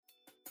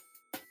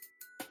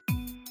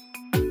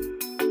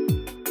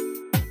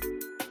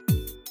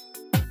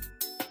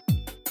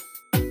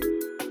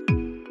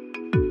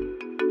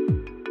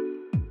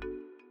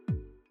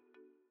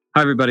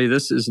Hi, everybody.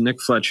 This is Nick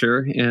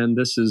Fletcher, and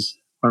this is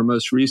our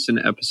most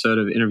recent episode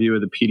of Interview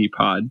with the PD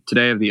Pod.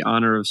 Today, I have the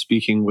honor of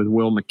speaking with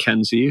Will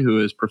McKenzie,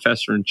 who is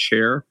professor and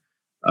chair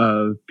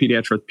of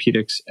pediatric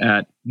orthopedics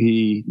at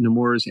the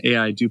Nemours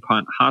AI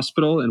DuPont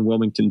Hospital in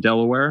Wilmington,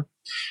 Delaware.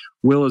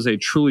 Will is a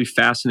truly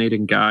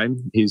fascinating guy.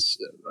 He's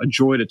a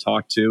joy to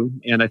talk to,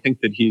 and I think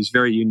that he's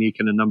very unique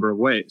in a number of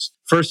ways.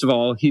 First of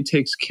all, he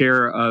takes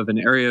care of an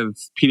area of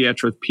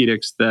pediatric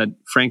orthopedics that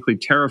frankly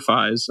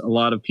terrifies a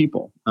lot of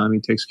people. He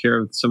takes care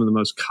of some of the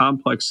most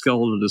complex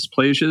skeletal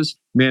dysplasias,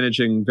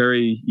 managing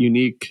very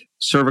unique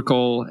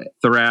cervical,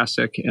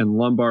 thoracic, and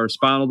lumbar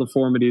spinal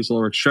deformities,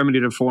 lower extremity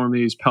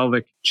deformities,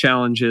 pelvic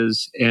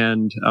challenges,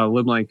 and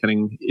limb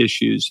lengthening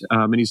issues.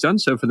 And he's done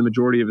so for the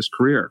majority of his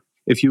career.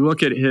 If you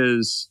look at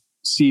his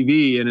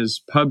CV and his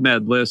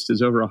PubMed list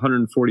is over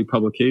 140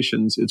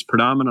 publications. It's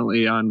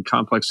predominantly on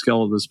complex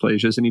skeletal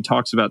dysplasias, and he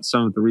talks about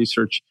some of the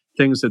research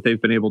things that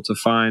they've been able to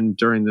find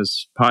during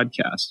this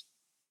podcast.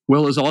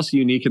 Will is also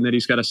unique in that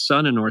he's got a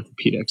son in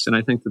orthopedics, and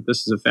I think that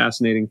this is a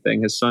fascinating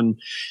thing. His son,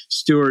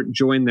 Stuart,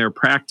 joined their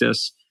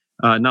practice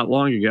not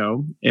long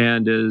ago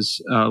and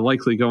is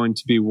likely going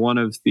to be one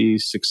of the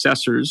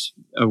successors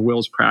of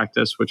Will's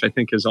practice, which I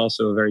think is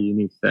also a very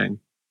unique thing.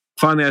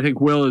 Finally, I think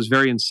Will is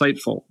very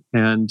insightful,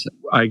 and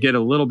I get a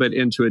little bit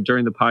into it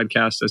during the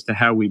podcast as to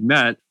how we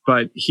met,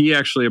 but he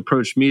actually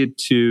approached me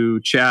to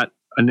chat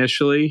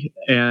initially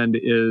and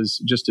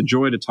is just a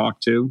joy to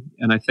talk to,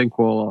 and I think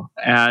will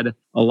add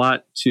a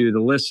lot to the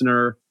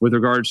listener with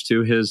regards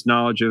to his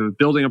knowledge of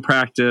building a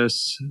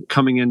practice,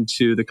 coming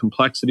into the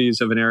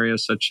complexities of an area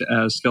such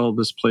as skeletal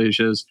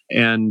dysplasias,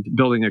 and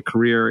building a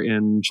career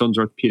in children's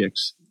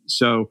orthopedics.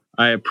 So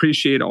I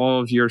appreciate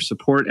all of your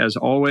support as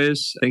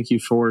always. Thank you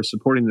for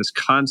supporting this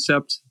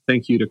concept.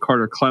 Thank you to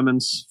Carter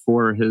Clements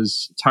for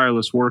his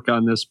tireless work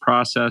on this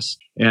process.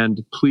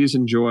 And please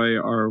enjoy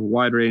our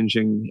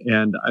wide-ranging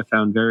and I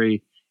found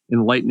very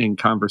enlightening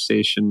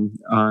conversation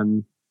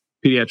on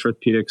pediatric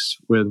orthopedics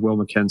with Will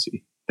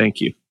McKenzie.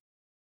 Thank you.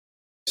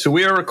 So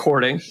we are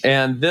recording,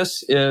 and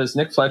this is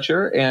Nick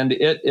Fletcher, and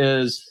it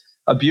is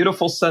a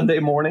beautiful Sunday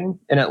morning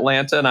in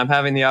Atlanta, and I'm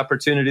having the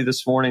opportunity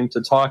this morning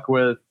to talk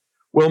with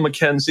Will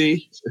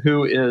McKenzie,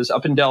 who is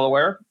up in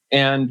Delaware,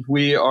 and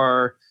we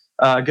are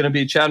going to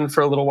be chatting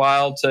for a little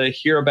while to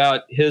hear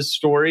about his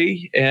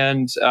story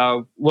and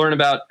learn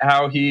about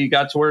how he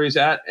got to where he's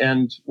at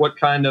and what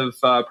kind of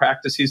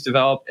practice he's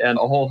developed and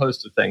a whole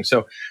host of things.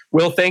 So,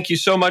 Will, thank you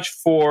so much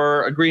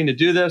for agreeing to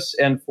do this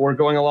and for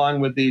going along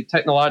with the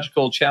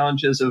technological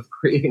challenges of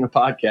creating a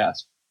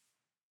podcast.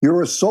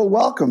 You're so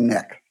welcome,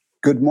 Nick.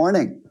 Good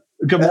morning.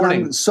 Good morning.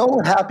 And I'm so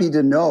happy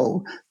to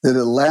know that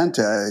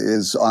Atlanta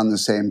is on the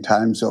same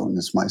time zone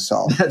as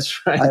myself. That's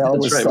right. I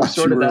always We thought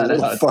sorted you were that a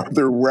little out.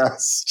 farther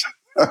west.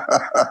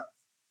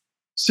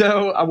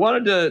 So I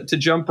wanted to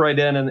jump right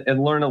in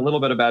and learn a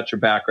little bit about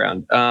your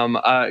background.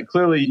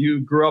 Clearly, you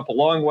grew up a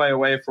long way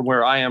away from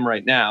where I am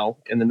right now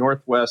in the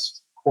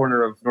northwest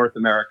corner of North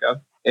America.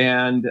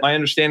 And my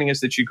understanding is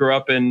that you grew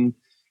up in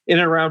and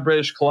around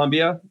British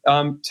Columbia.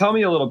 Tell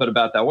me a little bit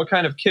about that. What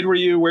kind of kid were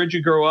you? Where did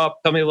you grow up?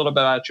 Tell me a little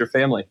bit about your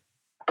family.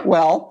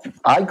 Well,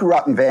 I grew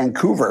up in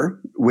Vancouver,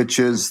 which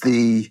is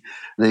the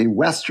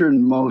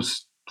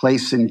westernmost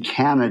place in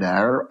Canada,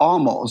 or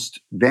almost.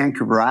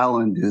 Vancouver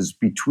Island is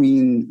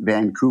between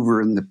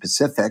Vancouver and the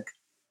Pacific.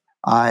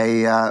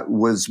 I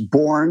was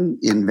born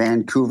in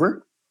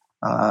Vancouver.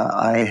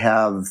 I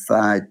have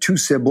two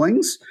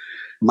siblings.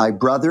 My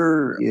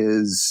brother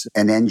is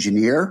an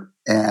engineer,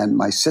 and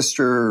my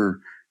sister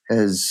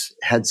has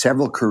had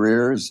several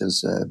careers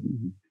as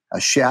a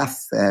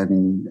chef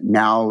and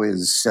now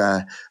is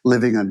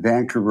living on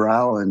Vancouver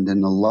Island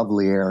in a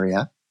lovely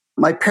area.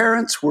 My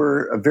parents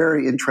were a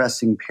very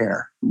interesting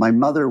pair. My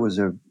mother was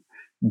a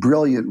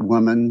brilliant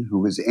woman who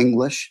was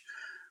English.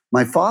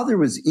 My father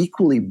was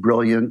equally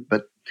brilliant,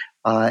 but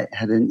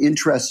had an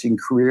interesting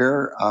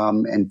career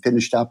and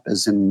finished up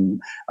as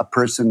a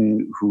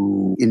person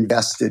who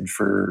invested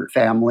for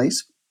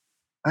families.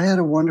 I had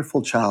a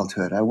wonderful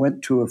childhood. I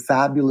went to a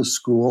fabulous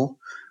school.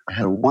 I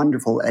had a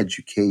wonderful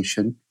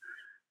education.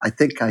 I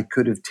think I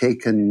could have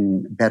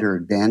taken better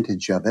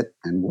advantage of it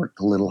and worked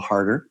a little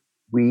harder.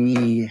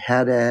 We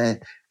had a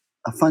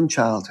fun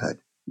childhood.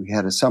 We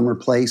had a summer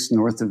place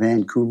north of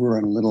Vancouver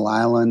on a little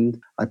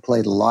island. I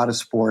played a lot of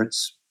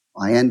sports.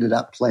 I ended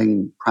up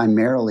playing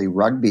primarily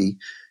rugby,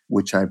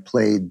 which I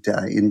played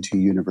into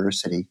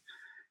university.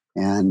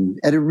 And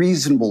at a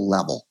reasonable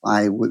level,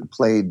 I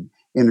played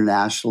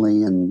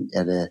internationally and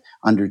at a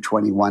under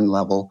 21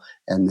 level,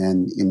 and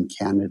then in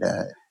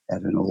Canada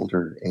at an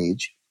older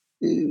age.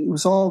 It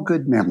was all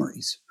good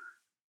memories.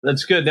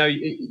 That's good. Now,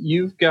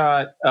 you've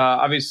got,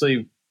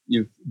 obviously,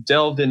 you've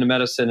delved into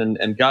medicine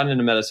and gotten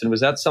into medicine. Was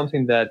that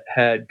something that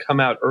had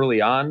come out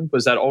early on?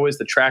 Was that always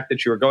the track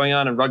that you were going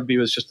on, and rugby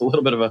was just a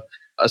little bit of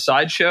a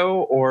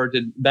sideshow, or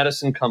did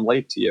medicine come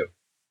late to you?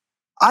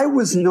 I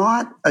was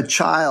not a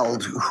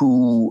child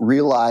who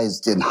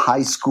realized in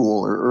high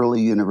school or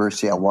early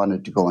university I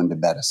wanted to go into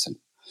medicine.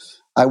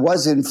 I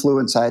was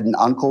influenced. I had an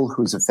uncle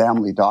who's a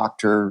family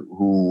doctor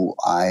who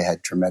I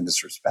had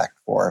tremendous respect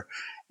for.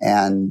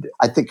 And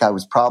I think I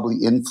was probably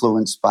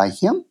influenced by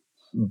him.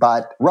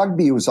 But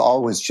rugby was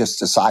always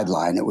just a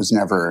sideline. It was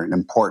never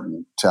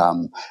important.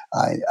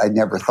 I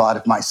never thought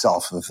of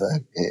myself of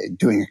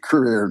doing a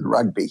career in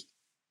rugby.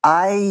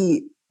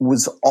 I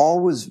was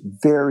always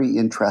very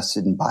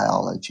interested in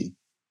biology.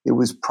 It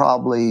was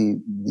probably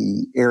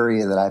the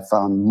area that I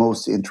found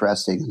most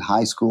interesting in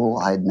high school.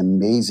 I had an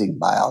amazing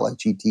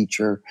biology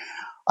teacher.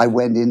 I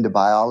went into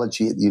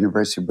biology at the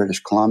University of British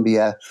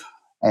Columbia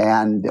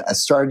and I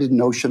started in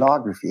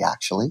oceanography,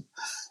 actually,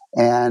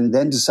 and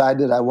then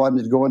decided I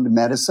wanted to go into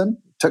medicine.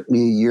 It took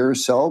me a year or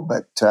so,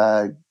 but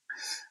I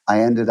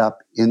ended up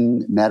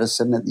in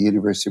medicine at the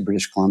University of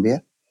British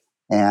Columbia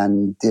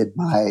and did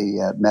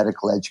my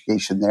medical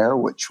education there,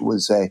 which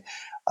was a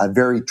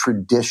very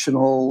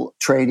traditional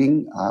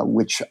training,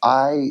 which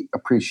I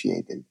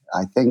appreciated.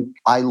 I think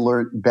I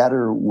learned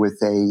better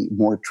with a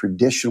more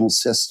traditional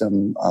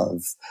system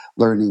of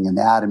learning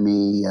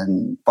anatomy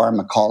and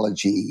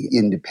pharmacology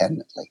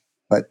independently.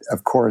 But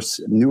of course,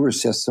 newer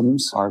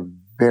systems are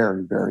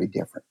very, very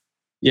different.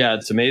 Yeah,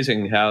 it's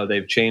amazing how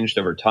they've changed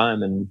over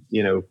time. And,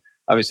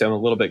 obviously I'm a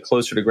little bit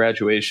closer to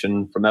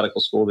graduation from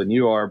medical school than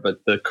you are, but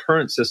the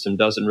current system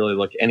doesn't really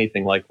look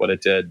anything like what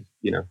it did,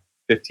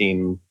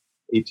 15,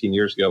 18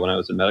 years ago when I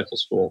was in medical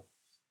school.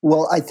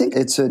 Well, I think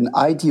it's an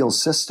ideal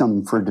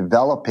system for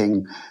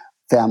developing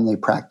family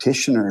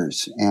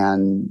practitioners,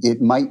 and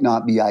it might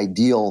not be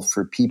ideal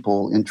for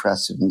people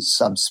interested in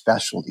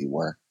subspecialty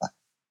work.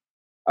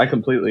 I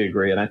completely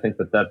agree. And I think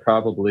that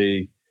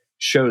probably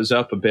shows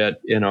up a bit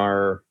in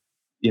our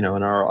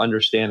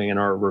understanding and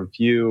our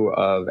review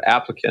of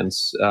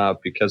applicants,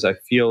 because I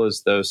feel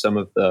as though some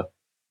of the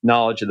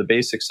knowledge of the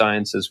basic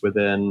sciences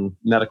within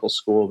medical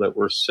school that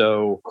were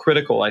so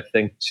critical, I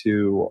think,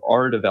 to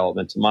our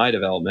development, to my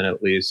development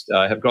at least,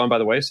 have gone by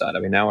the wayside. I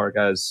mean, now our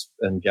guys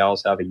and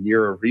gals have a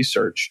year of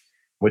research,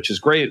 which is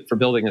great for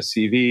building a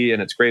CV,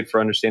 and it's great for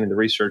understanding the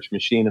research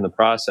machine and the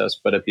process.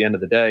 But at the end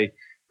of the day,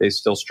 they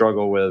still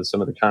struggle with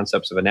some of the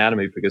concepts of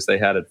anatomy because they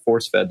had it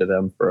force-fed to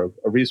them for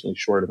a reasonably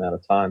short amount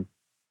of time.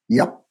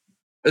 Yep.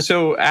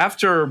 So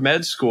after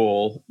med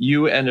school,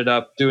 you ended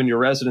up doing your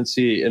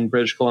residency in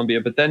British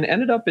Columbia, but then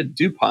ended up at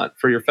DuPont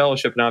for your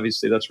fellowship. And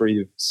obviously that's where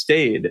you've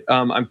stayed.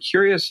 I'm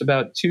curious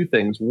about two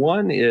things.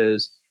 One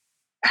is,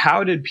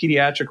 how did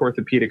pediatric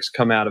orthopedics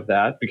come out of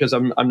that? Because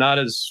I'm not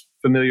as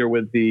familiar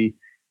with the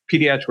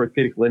pediatric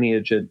orthopedic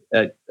lineage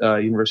at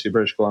University of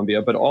British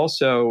Columbia, but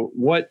also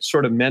what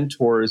sort of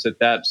mentors at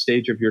that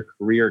stage of your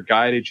career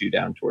guided you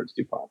down towards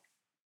DuPont?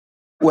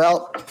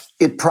 Well,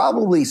 it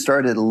probably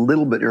started a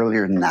little bit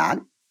earlier than that.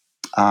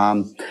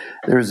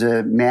 There's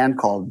a man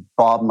called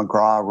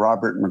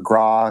Robert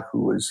McGraw,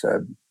 who was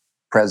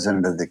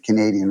president of the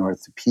Canadian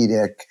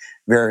Orthopedic,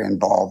 very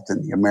involved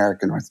in the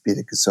American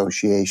Orthopedic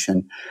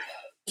Association.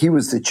 He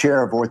was the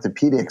chair of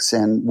orthopedics.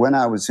 And when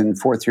I was in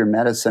fourth year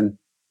medicine,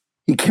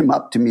 he came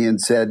up to me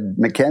and said,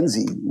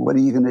 "Mackenzie, what are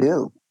you going to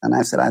do?" And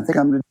I said, "I think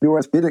I'm going to do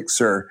orthopedics,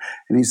 sir."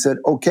 And he said,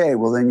 "Okay,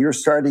 well, then you're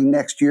starting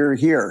next year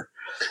here."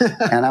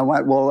 And I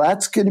went, "Well,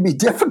 that's going to be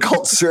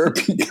difficult, sir,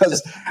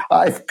 because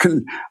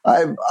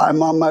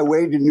I'm on my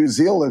way to New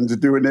Zealand to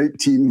do an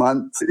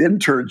 18-month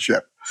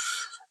internship."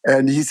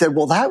 And he said,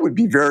 "Well, that would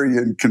be very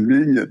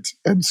inconvenient."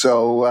 And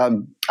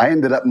so I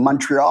ended up in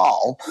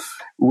Montreal,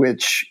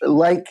 which,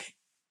 like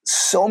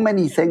so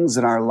many things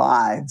in our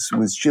lives,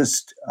 was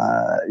just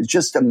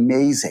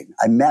amazing.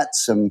 I met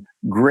some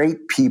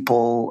great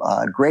people,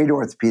 great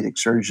orthopedic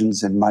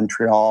surgeons in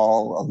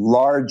Montreal, a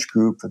large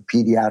group of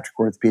pediatric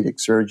orthopedic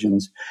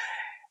surgeons.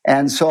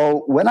 And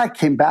so when I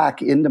came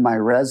back into my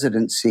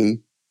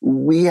residency,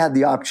 we had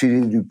the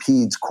opportunity to do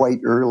peds quite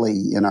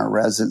early in our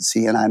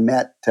residency. And I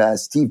met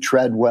Steve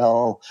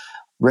Treadwell,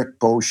 Rick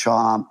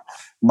Beauchamp,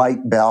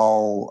 Mike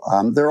Bell.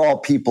 They're all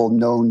people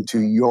known to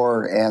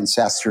your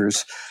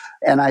ancestors.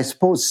 And I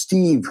suppose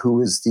Steve, who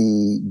was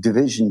the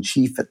division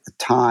chief at the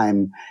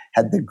time,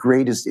 had the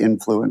greatest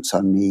influence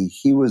on me.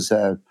 He was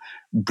a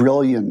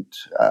brilliant,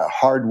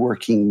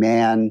 hardworking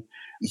man.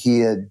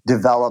 He had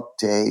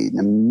developed an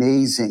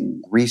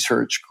amazing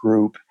research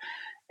group.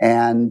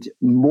 And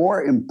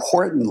more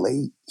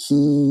importantly,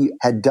 he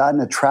had done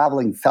a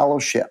traveling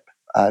fellowship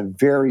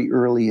very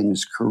early in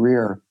his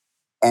career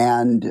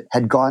and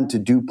had gone to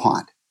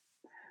DuPont.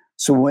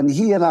 So when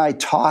he and I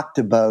talked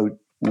about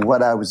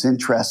what I was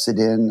interested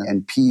in,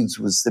 and peds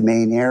was the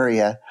main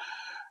area,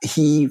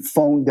 he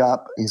phoned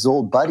up his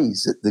old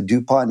buddies at the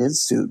DuPont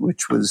Institute,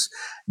 which was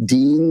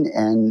Dean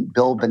and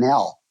Bill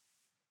Bonnell.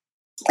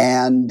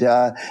 And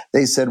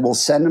they said, "Well,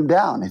 send him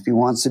down if he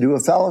wants to do a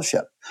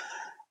fellowship."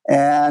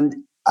 And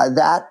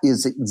that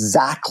is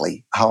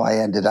exactly how I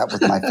ended up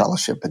with my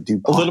fellowship at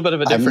DuPont. A little bit of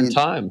a different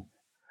time.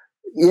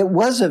 It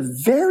was a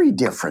very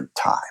different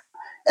time.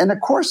 And of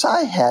course,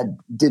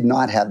 did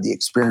not have the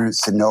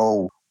experience to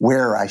know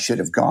where I should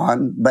have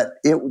gone, but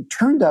it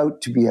turned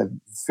out to be a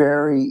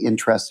very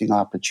interesting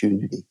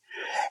opportunity.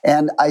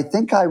 And I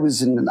think I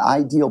was in an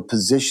ideal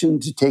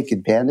position to take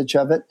advantage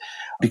of it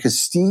because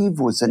Steve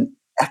was an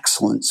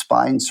excellent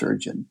spine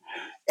surgeon.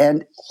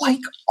 And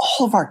like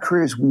all of our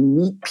careers, we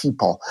meet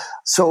people.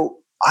 So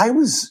I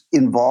was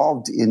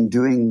involved in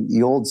doing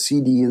the old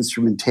CD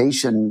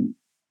instrumentation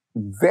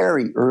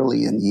very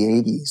early in the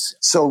 80s.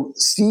 So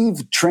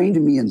Steve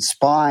trained me in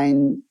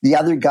spine. The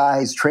other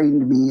guys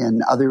trained me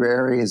in other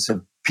areas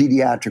of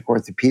pediatric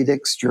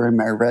orthopedics during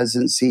my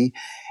residency.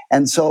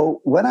 And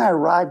so when I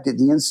arrived at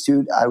the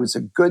Institute, I was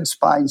a good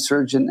spine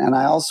surgeon, and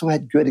I also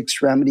had good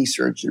extremity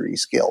surgery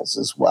skills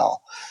as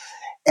well.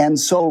 And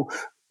so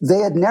they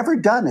had never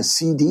done a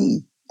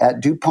CD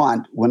at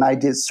DuPont when I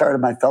started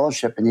my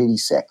fellowship in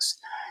 86.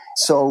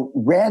 So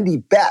Randy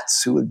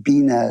Betts, who had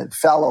been a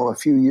fellow a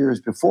few years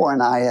before,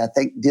 and I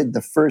think did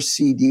the first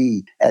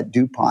CD at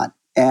DuPont.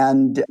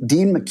 And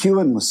Dean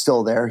McEwen was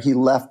still there. He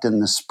left in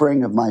the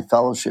spring of my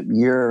fellowship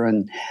year,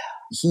 and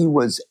he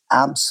was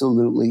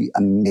absolutely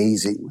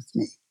amazing with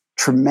me.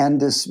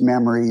 Tremendous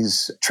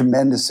memories,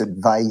 tremendous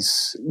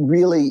advice,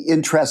 really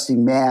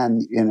interesting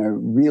man in a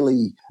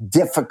really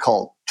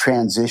difficult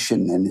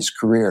transition in his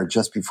career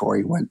just before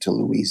he went to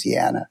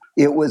Louisiana.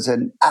 It was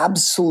an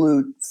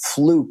absolute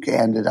fluke,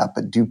 ended up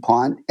at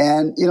DuPont.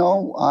 And,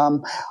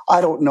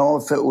 I don't know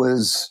if it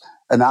was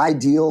an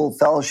ideal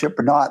fellowship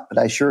or not, but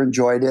I sure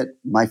enjoyed it.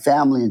 My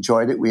family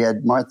enjoyed it.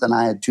 Martha and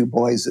I had 2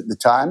 boys at the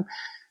time.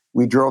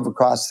 We drove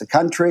across the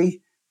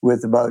country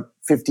with about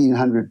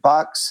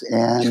 $1,500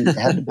 and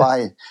had to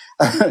buy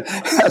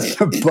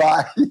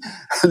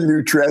a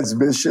new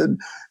transmission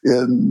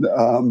in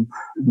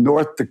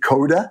North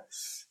Dakota.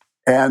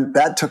 And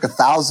that took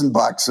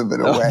 $1,000 of it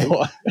away.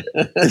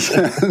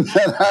 And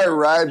then I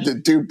arrived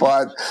at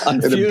DuPont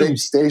in a big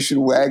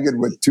station wagon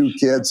with 2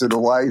 kids and a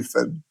wife,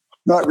 and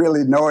not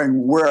really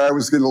knowing where I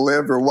was going to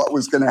live or what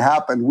was going to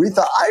happen.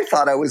 I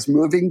thought I was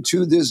moving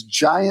to this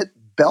giant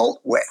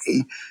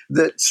beltway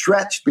that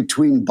stretched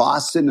between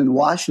Boston and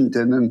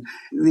Washington. And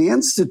the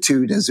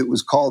Institute, as it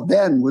was called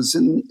then, was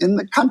in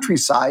the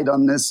countryside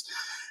on this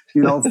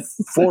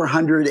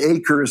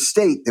 400-acre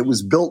estate that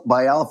was built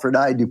by Alfred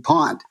I.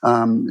 DuPont.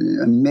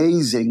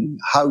 Amazing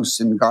house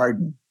and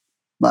garden.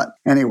 But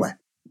anyway.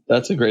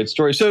 That's a great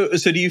story. So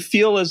do you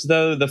feel as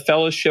though the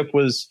fellowship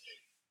was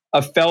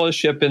a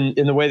fellowship in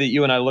the way that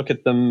you and I look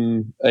at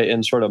them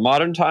in sort of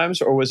modern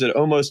times, or was it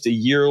almost a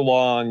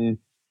year-long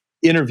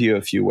interview,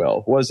 if you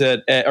will? Was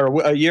it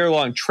a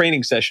year-long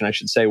training session, I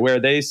should say, where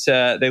they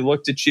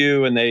looked at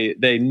you and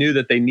they knew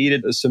that they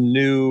needed some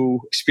new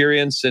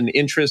experience and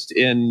interest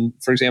in,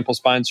 for example,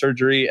 spine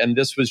surgery, and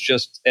this was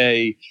just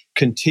a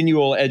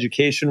continual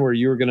education where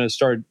you were going to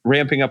start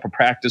ramping up a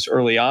practice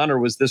early on, or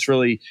was this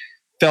really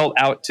felt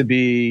out to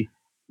be,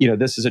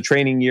 this is a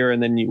training year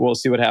and then we'll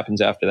see what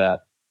happens after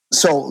that?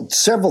 So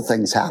several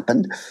things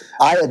happened.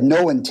 I had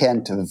no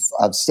intent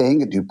of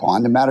staying at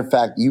DuPont. As a matter of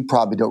fact, you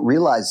probably don't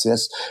realize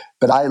this,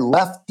 but I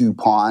left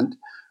DuPont,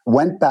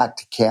 went back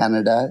to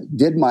Canada,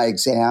 did my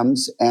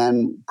exams,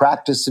 and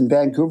practiced in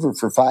Vancouver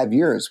for 5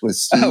 years with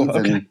Steve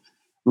and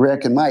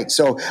Rick and Mike.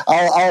 So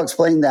I'll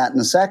explain that in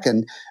a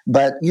second.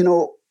 But,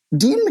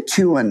 Dean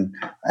McEwen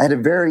had a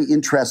very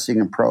interesting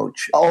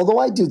approach. Although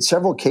I did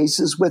several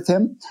cases with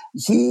him,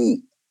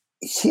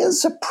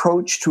 his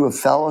approach to a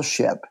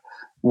fellowship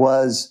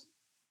was,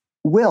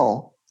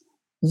 Will,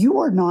 you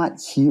are not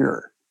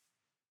here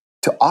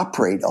to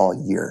operate all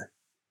year.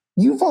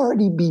 You've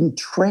already been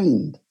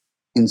trained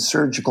in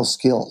surgical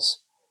skills.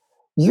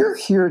 You're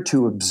here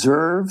to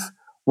observe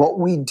what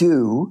we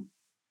do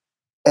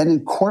and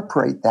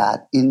incorporate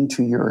that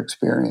into your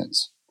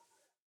experience,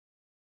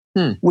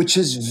 which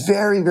is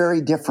very,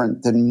 very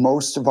different than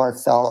most of our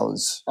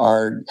fellows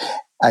are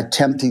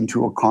attempting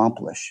to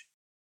accomplish.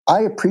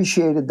 I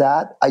appreciated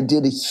that. I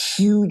did a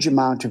huge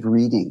amount of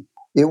reading.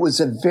 It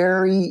was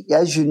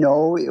as you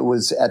know, it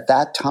was at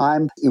that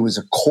time, it was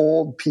a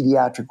cold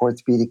pediatric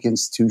orthopedic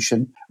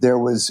institution. There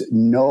was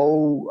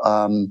no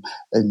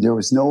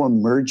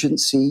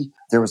emergency.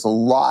 There was a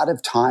lot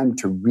of time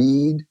to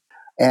read.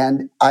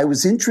 And I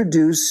was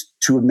introduced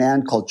to a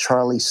man called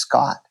Charlie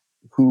Scott,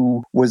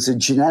 who was a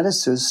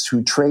geneticist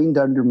who trained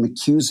under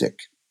McKusick.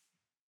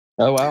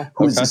 Oh, wow. Okay.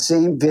 Who was the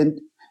same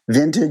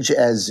vintage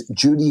as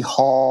Judy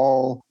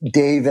Hall,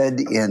 David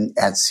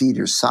at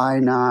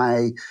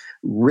Cedars-Sinai,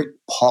 Rich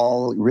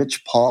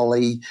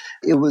Pauley.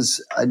 It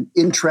was an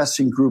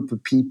interesting group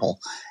of people.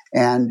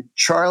 And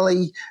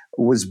Charlie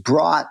was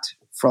brought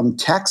from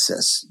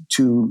Texas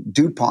to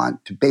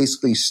DuPont to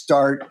basically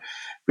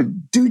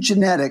do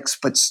genetics,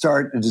 but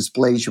start a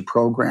dysplasia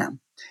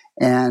program.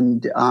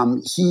 And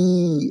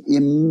he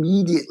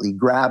immediately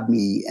grabbed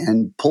me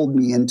and pulled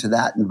me into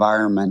that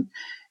environment.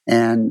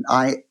 And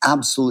I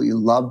absolutely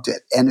loved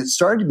it. And it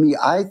started me,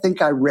 I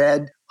think I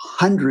read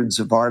hundreds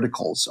of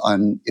articles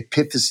on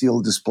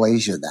epiphyseal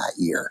dysplasia that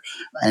year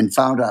and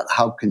found out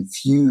how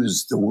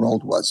confused the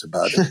world was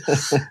about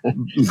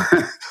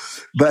it.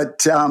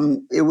 But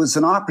it was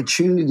an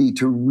opportunity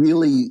to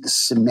really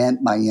cement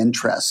my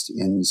interest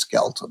in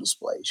skeletal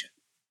dysplasia.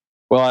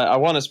 Well, I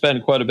want to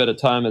spend quite a bit of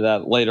time of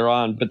that later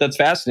on, but that's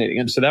fascinating.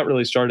 And so that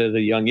really started at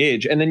a young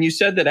age. And then you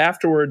said that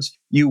afterwards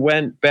you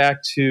went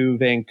back to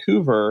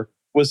Vancouver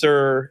Was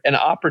there an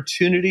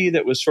opportunity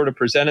that was sort of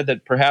presented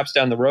that perhaps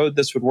down the road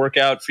this would work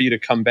out for you to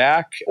come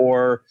back?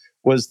 Or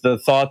was the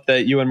thought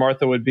that you and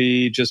Martha would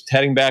be just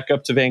heading back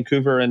up to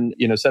Vancouver and,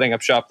 setting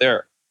up shop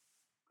there?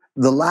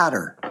 The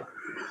latter.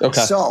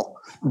 Okay. So,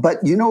 but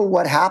you know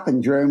what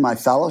happened during my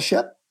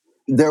fellowship?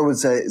 There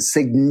was a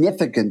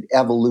significant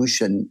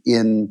evolution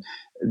in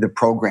the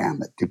program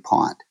at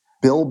DuPont.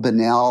 Bill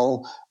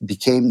Bonnell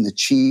became the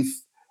chief.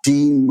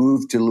 Dean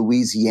moved to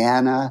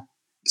Louisiana.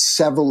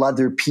 Several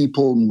other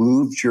people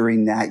moved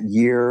during that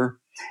year.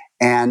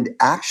 And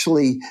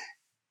actually,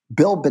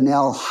 Bill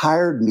Bonnell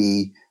hired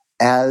me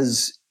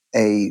as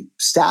a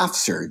staff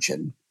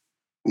surgeon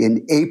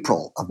in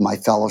April of my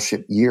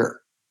fellowship year.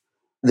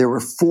 There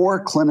were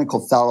 4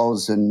 clinical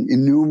fellows and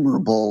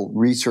innumerable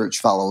research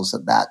fellows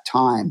at that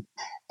time.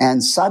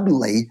 And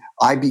suddenly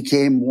I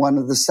became one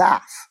of the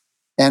staff.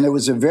 And it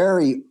was a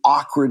very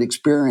awkward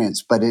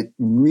experience, but it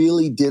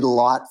really did a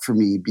lot for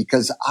me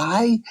because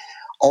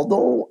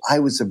although I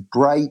was a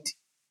bright,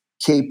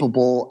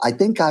 capable, I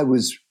think I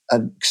was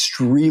an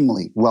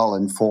extremely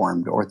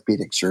well-informed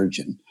orthopedic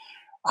surgeon,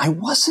 I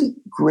wasn't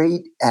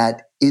great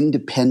at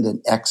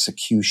independent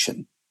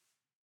execution.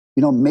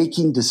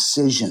 Making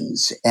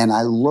decisions. And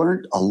I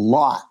learned a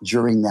lot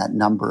during that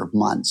number of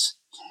months.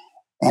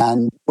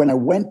 And when I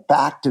went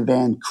back to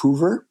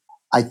Vancouver,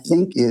 I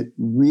think it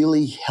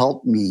really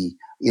helped me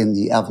in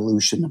the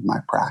evolution of my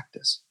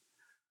practice.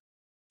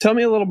 Tell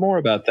me a little more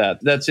about that.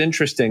 That's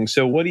interesting.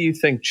 So what do you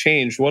think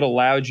changed? What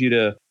allowed you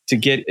to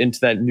get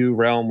into that new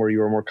realm where you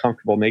were more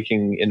comfortable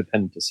making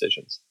independent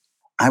decisions?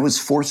 I was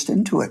forced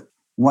into it.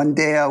 One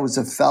day I was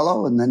a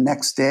fellow, and the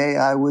next day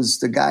I was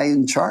the guy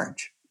in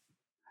charge.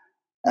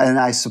 And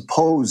I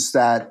suppose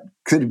that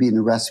could have been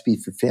a recipe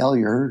for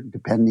failure,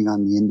 depending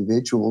on the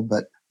individual.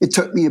 But it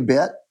took me a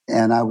bit,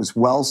 and I was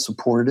well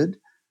supported.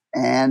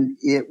 And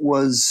it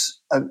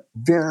was a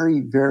very,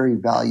 very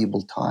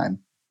valuable time.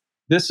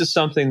 This is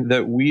something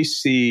that we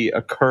see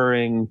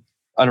occurring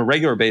on a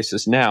regular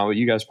basis now.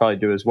 You guys probably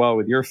do as well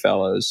with your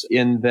fellows,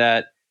 in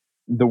that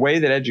the way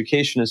that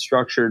education is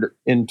structured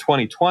in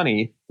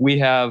 2020, we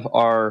have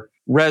our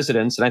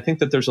residents, and I think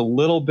that there's a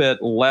little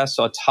bit less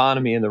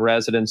autonomy in the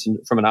residents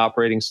from an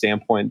operating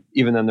standpoint,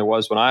 even than there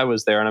was when I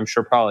was there, and I'm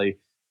sure probably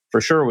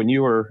for sure when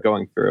you were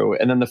going through.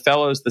 And then the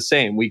fellows, the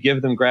same. We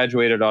give them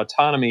graduated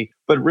autonomy,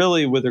 but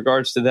really with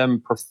regards to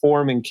them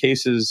performing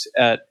cases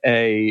at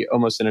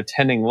almost an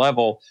attending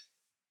level,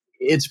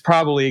 it's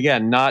probably,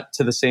 again, not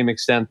to the same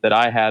extent that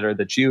I had or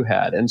that you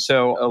had. And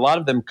so a lot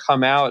of them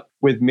come out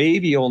with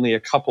maybe only a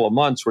couple of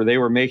months where they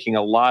were making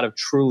a lot of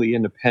truly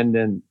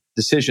independent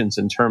decisions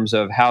in terms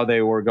of how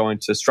they were going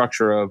to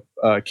structure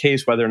a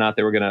case, whether or not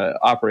they were going to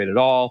operate at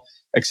all,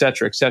 et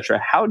cetera, et cetera.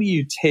 How do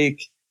you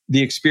take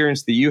the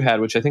experience that you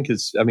had, which I think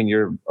is,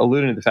 you're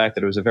alluding to the fact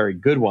that it was a very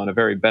good one, a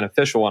very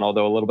beneficial one,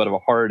 although a little bit of a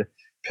hard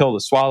pill to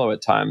swallow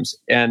at times,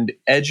 and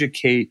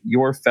educate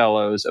your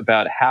fellows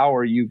about how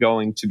are you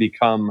going to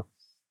become,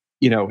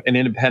 an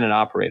independent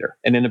operator,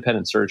 an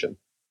independent surgeon?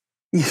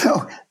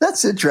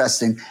 That's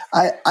interesting.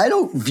 I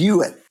don't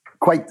view it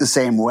quite the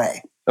same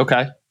way.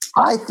 Okay.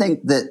 I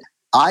think that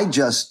I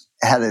just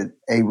had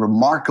a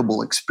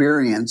remarkable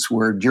experience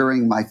where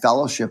during my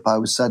fellowship, I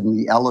was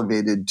suddenly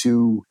elevated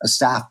to a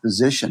staff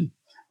position.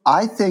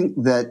 I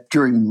think that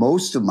during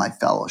most of my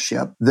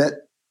fellowship that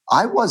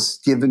I was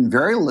given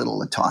very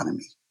little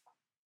autonomy,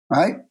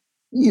 right?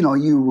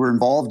 You were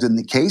involved in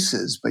the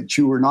cases, but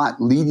you were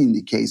not leading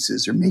the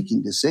cases or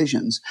making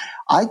decisions.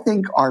 I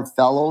think our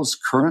fellows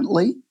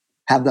currently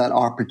have that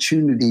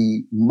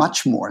opportunity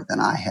much more than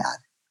I had.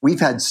 We've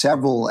had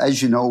several,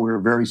 as you know, we're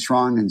very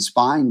strong in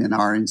spine in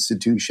our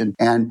institution,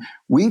 and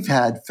we've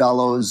had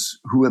fellows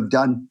who have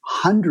done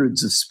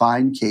hundreds of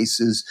spine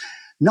cases,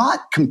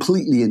 not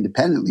completely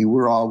independently,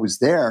 we're always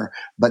there,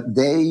 but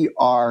they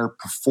are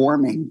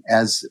performing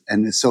as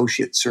an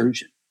associate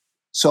surgeon.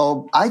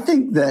 So I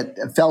think that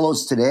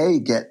fellows today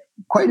get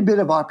quite a bit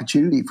of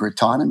opportunity for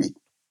autonomy.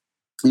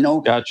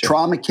 Gotcha.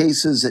 Trauma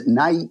cases at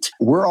night,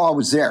 we're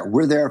always there.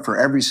 We're there for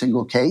every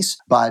single case,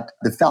 but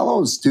the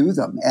fellows do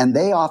them, and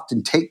they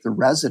often take the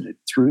resident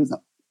through them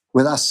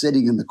with us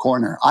sitting in the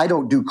corner. I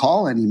don't do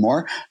call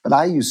anymore, but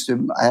I used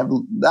to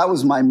that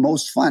was my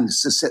most fun,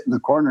 is to sit in the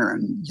corner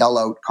and yell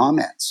out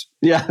comments.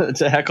 Yeah,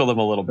 to heckle them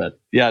a little bit.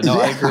 Yeah, no,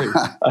 I agree.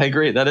 I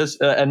agree. That is,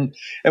 and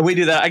we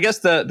do that. I guess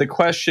the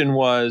question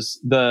was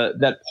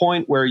that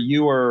point where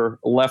you were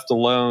left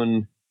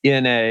alone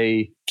in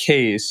a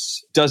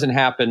case doesn't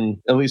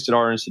happen, at least at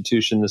our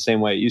institution, the same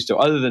way it used to,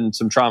 other than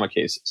some trauma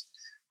cases.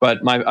 But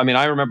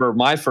I remember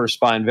my first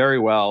spine very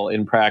well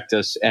in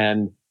practice,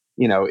 and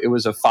it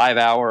was a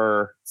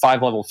 5-hour,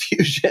 5-level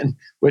fusion,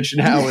 which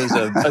now is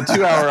a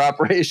 2-hour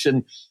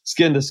operation,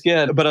 skin to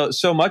skin. But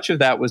so much of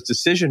that was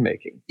decision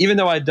making. Even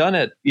though I'd done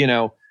it,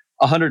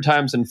 100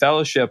 times in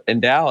fellowship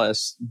in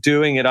Dallas,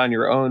 doing it on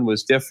your own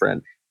was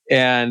different.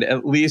 And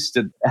at least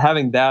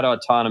having that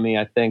autonomy,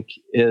 I think,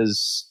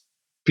 is,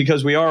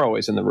 because we are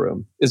always in the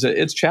room,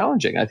 it's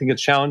challenging. I think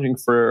it's challenging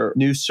for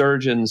new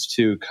surgeons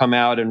to come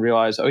out and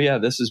realize, oh yeah,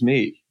 this is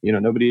me.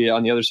 Nobody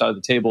on the other side of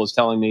the table is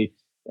telling me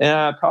And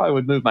I probably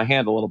would move my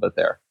hand a little bit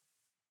there.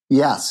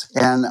 Yes,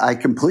 and I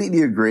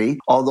completely agree.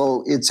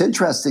 Although it's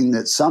interesting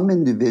that some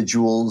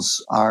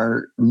individuals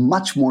are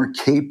much more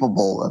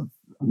capable of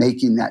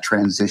making that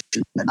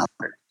transition than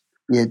others.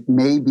 It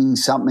may be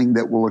something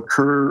that will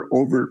occur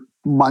over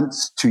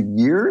months to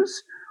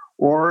years,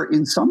 or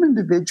in some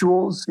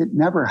individuals, it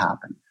never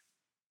happens.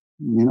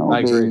 I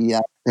agree.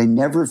 They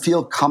never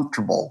feel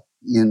comfortable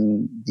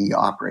in the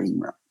operating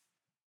room.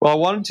 Well, I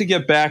wanted to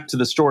get back to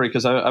the story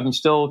because I'm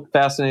still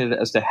fascinated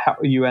as to how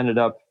you ended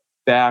up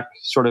back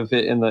sort of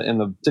in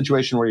the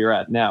situation where you're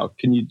at now.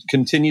 Can you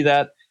continue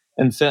that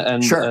and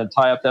Sure.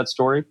 Tie up that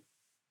story?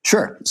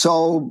 Sure.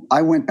 So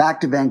I went back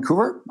to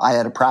Vancouver. I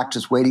had a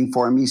practice waiting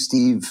for me.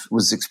 Steve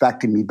was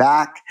expecting me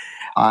back.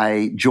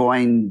 I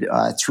joined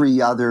 3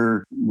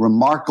 other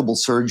remarkable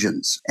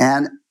surgeons.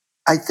 And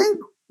I think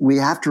we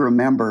have to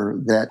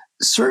remember that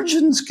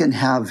surgeons can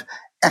have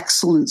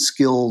excellent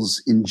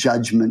skills in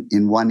judgment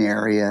in one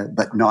area,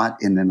 but not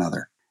in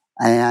another.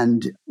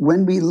 And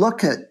when we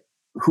look at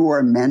who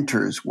our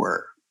mentors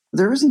were,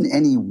 there isn't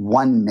any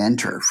one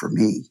mentor for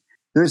me.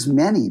 There's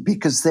many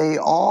because they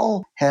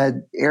all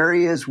had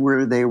areas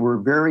where they were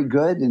very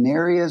good and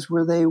areas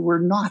where they were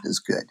not as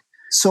good.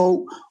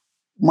 So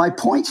my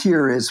point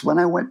here is when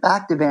I went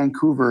back to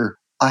Vancouver,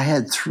 I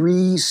had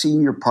 3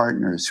 senior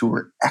partners who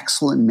were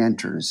excellent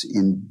mentors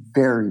in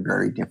very,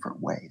 very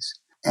different ways.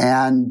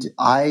 And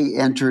I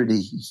entered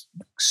an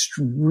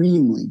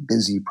extremely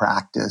busy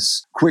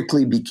practice,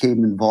 quickly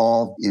became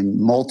involved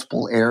in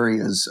multiple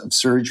areas of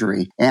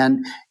surgery.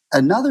 And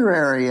another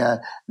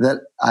area that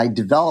I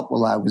developed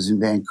while I was in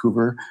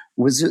Vancouver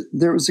was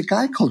there was a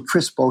guy called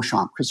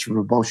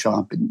Christopher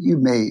Beauchamp, and you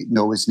may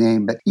know his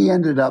name, but he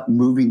ended up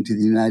moving to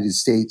the United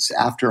States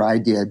after I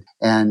did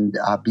and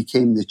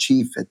became the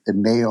chief at the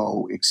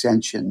Mayo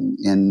Extension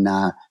in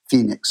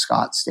Phoenix,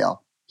 Scottsdale.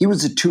 He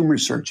was a tumor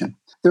surgeon.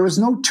 There was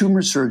no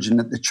tumor surgeon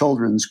at the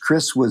Children's.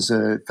 Chris was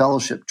a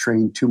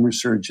fellowship-trained tumor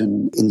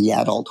surgeon in the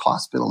adult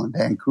hospital in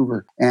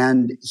Vancouver.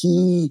 And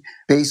he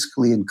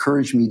basically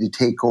encouraged me to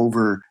take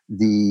over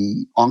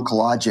the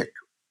oncologic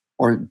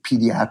or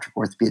pediatric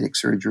orthopedic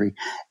surgery.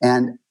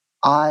 And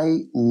I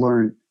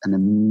learned an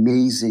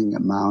amazing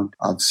amount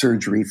of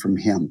surgery from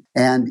him.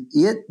 And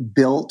it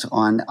built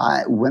on,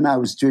 when I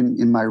was doing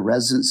in my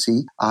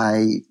residency,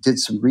 I did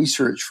some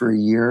research for a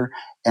year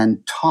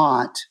and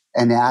taught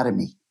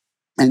anatomy.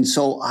 And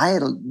so I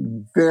had a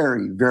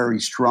very, very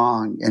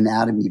strong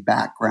anatomy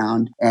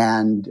background.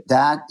 And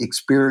that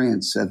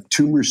experience of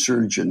tumor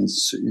surgery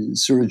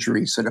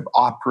sort of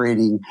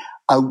operating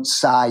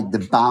outside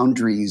the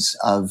boundaries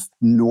of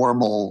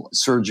normal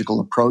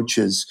surgical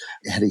approaches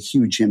had a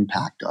huge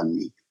impact on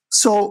me.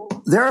 So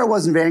there I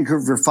was in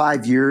Vancouver for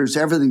 5 years.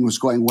 Everything was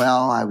going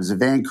well. I was a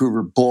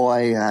Vancouver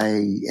boy.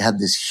 I had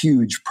this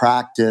huge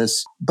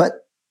practice,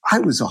 but I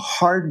was a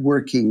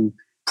hardworking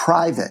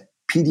private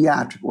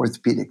pediatric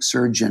orthopedic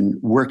surgeon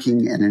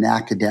working in an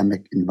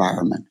academic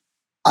environment.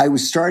 I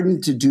was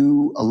starting to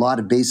do a lot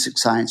of basic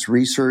science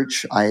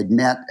research. I had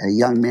met a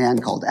young man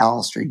called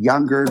Alistair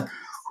Younger,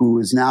 who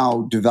is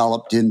now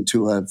developed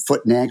into a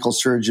foot and ankle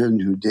surgeon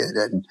who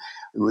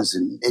was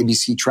an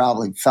ABC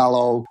traveling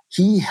fellow.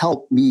 He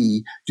helped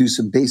me do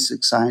some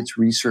basic science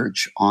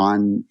research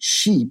on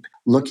sheep,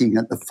 looking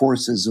at the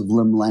forces of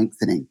limb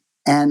lengthening.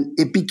 And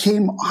it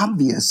became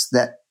obvious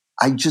that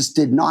I just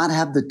did not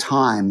have the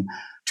time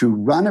to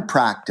run a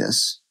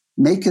practice,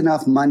 make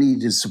enough money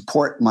to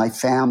support my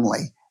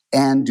family,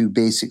 and do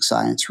basic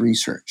science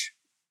research.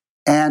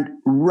 And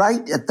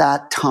right at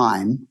that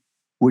time,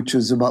 which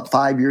was about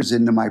 5 years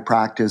into my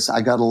practice,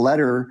 I got a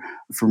letter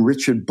from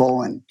Richard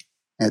Bowen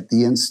at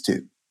the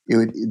Institute.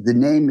 The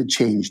name had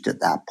changed at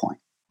that point.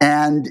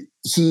 And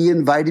he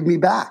invited me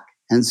back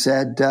and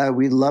said,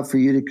 we'd love for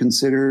you to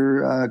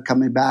consider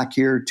coming back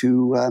here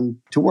to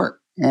work.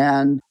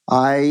 And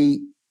I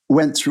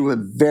went through a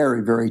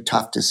very, very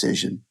tough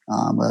decision.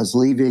 I was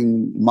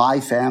leaving my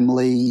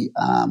family,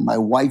 my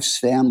wife's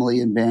family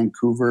in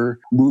Vancouver,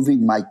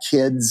 moving my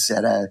kids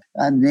at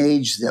an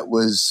age that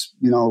was,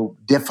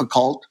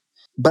 difficult.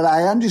 But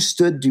I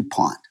understood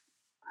DuPont.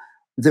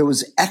 There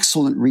was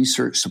excellent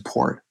research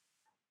support.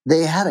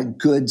 They had a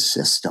good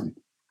system.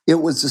 It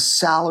was a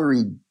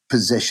salaried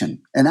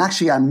position. And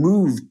actually, I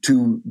moved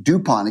to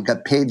DuPont and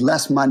got paid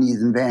less money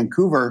than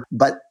Vancouver,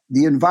 but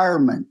the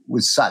environment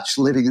was such,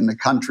 living in the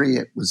country,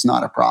 it was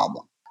not a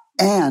problem.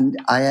 And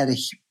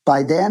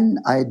by then,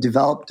 I had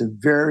developed a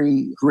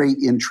very great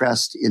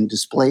interest in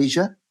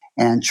dysplasia,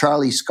 and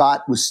Charlie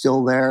Scott was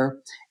still there,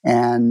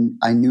 and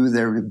I knew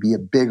there would be a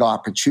big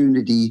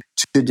opportunity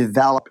to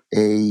develop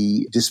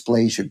a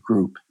dysplasia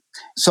group.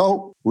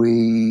 So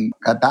we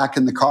got back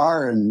in the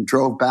car and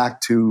drove back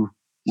to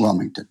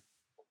Wilmington.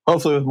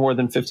 Hopefully with more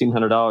than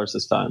 $1,500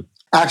 this time.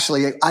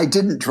 Actually, I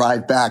didn't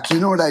drive back. You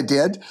know what I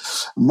did?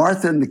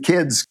 Martha and the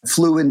kids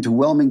flew into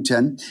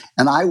Wilmington,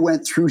 and I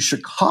went through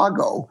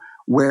Chicago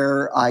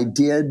where I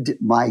did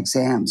my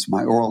exams,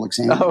 my oral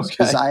exams,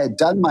 because I had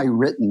done my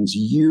writtens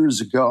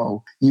years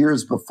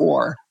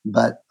before,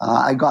 but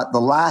I got the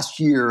last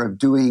year of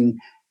doing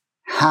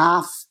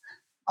half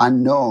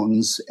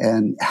unknowns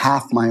and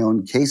half my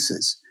own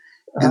cases.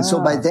 And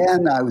so by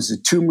then I was a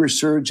tumor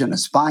surgeon, a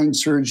spine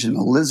surgeon,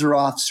 a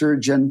Lizaroff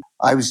surgeon.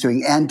 I was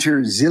doing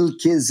Enter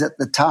Zilkes at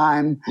the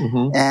time.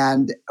 Mm-hmm.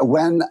 And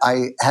when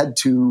I had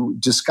to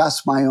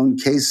discuss my own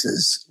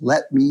cases,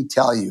 let me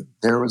tell you,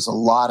 there was a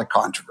lot of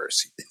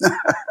controversy.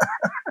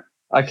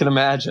 I can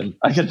imagine.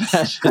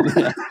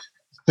 Yeah.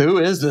 Who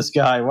is this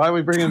guy? Why are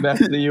we bringing him back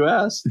to the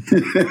U.S.?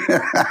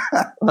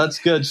 That's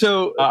good.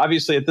 So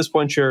obviously at this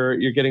point, you're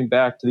getting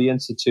back to the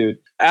Institute.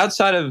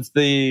 Outside of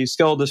the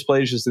skeletal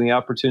dysplasias and the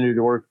opportunity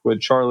to work with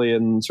Charlie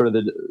and sort of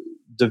the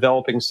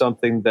developing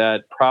something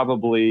that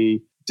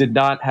probably did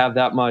not have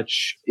that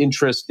much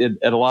interest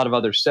at a lot of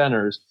other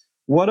centers,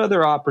 what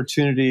other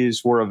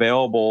opportunities were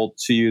available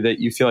to you that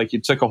you feel like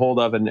you took a hold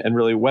of and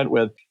really went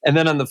with? And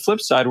then on the flip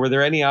side, were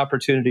there any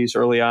opportunities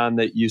early on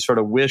that you sort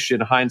of wish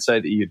in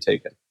hindsight that you'd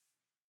taken?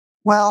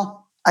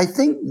 Well, I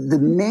think the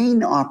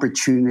main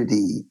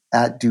opportunity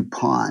at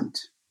DuPont,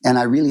 and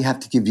I really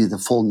have to give you the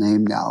full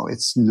name now,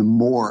 it's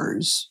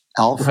Nemours,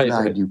 Alfred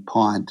I.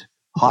 DuPont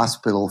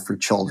Hospital for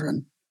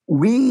Children.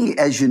 We,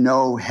 as you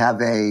know,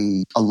 have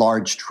a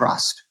large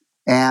trust.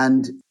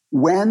 And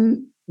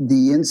when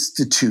the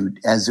Institute,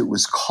 as it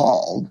was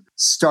called,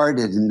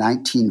 started in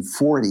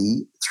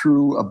 1940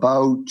 through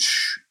about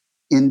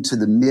into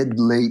the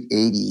mid-late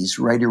 80s,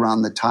 right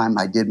around the time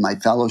I did my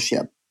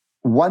fellowship,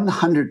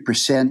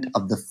 100%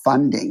 of the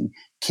funding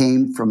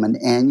came from an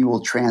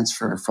annual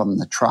transfer from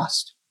the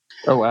trust.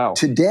 Oh, wow.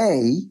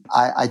 Today,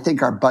 I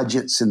think our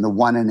budget's in the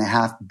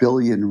 $1.5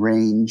 billion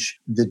range.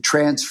 The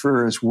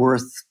transfer is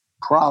worth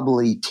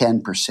probably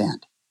 10%.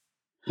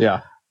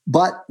 Yeah.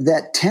 But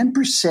that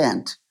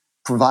 10%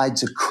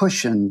 provides a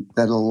cushion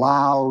that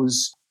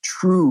allows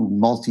true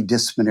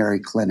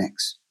multidisciplinary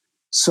clinics.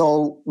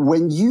 So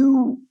when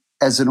you,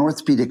 as an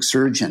orthopedic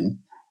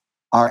surgeon,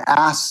 are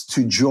asked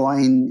to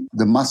join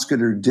the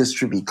muscular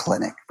dystrophy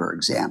clinic, for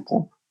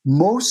example,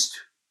 most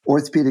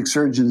orthopedic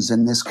surgeons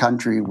in this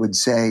country would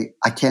say,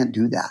 I can't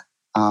do that.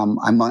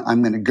 I'm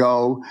going to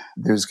go.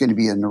 There's going to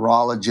be a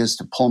neurologist,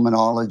 a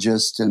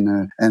pulmonologist,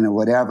 and a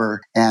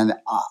whatever. And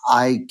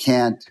I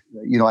can't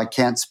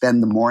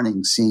spend the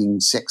morning seeing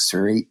 6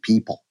 or 8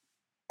 people.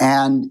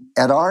 And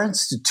at our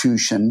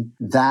institution,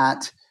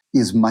 that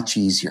is much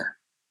easier.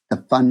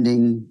 The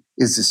funding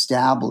is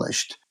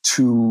established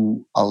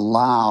to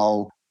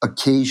allow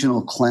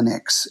occasional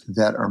clinics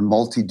that are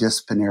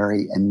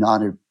multidisciplinary and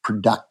not as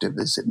productive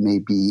as it may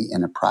be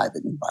in a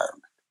private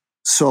environment.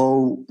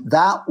 So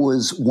that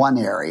was one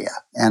area.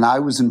 And I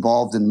was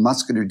involved in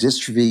muscular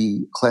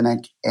dystrophy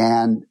clinic,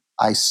 and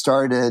I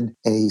started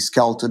a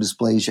skeletal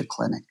dysplasia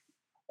clinic.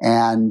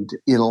 And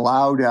it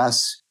allowed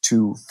us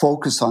to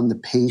focus on the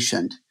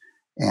patient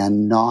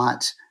and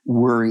not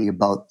worry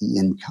about the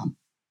income.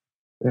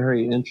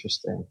 Very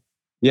interesting.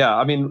 Yeah,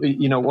 I mean,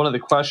 one of the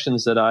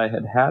questions that I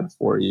had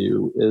for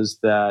you is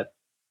that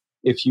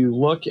if you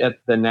look at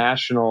the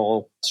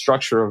national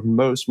structure of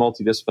most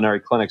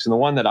multidisciplinary clinics, and the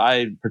one that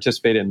I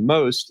participate in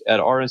most at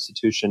our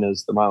institution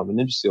is the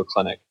Myelomeningocele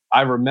Clinic.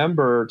 I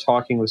remember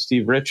talking with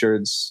Steve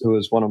Richards, who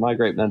was one of my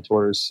great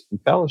mentors in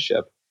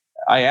fellowship.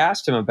 I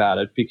asked him about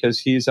it because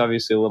he's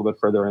obviously a little bit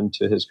further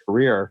into his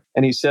career.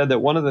 And he said that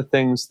one of the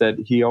things that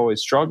he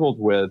always struggled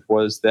with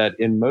was that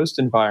in most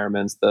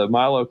environments, the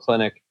Myelo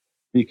Clinic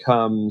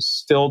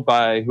becomes filled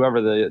by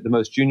whoever the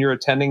most junior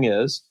attending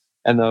is,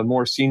 and the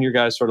more senior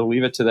guys sort of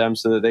leave it to them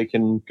so that they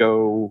can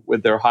go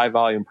with their high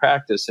volume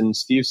practice. And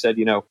Steve said,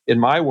 in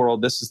my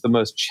world, this is the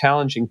most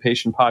challenging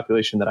patient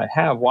population that I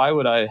have. Why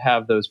would I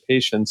have those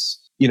patients,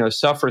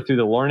 suffer through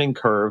the learning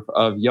curve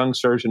of young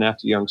surgeon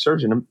after young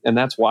surgeon? And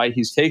that's why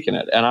he's taken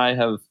it. And I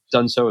have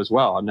done so as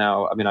well.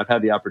 I've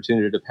had the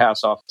opportunity to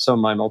pass off some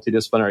of my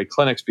multidisciplinary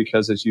clinics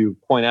because, as you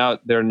point out,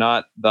 they're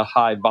not the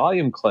high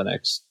volume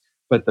clinics,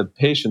 but the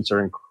patients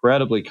are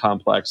incredibly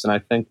complex. And I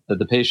think that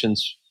the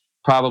patients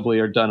probably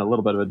are done a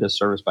little bit of a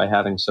disservice by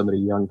having somebody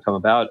young come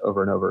about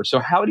over and over. So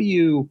how do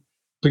you,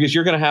 because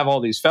you're going to have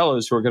all these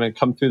fellows who are going to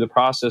come through the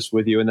process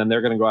with you, and then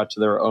they're going to go out to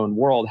their own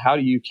world. How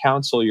do you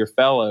counsel your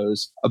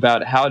fellows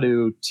about how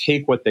to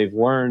take what they've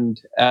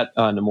learned at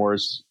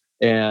Nemours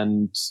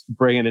and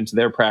bring it into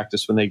their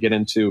practice when they get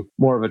into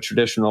more of a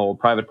traditional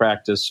private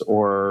practice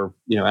or,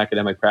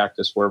 academic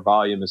practice where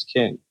volume is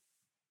king?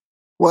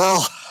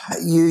 Well,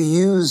 you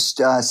used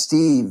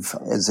Steve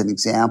as an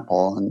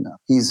example, and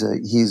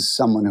he's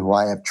someone who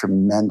I have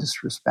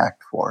tremendous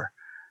respect for.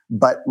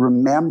 But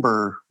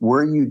remember,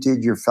 where you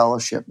did your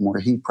fellowship and where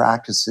he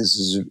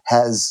practices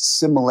has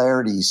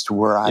similarities to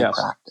where I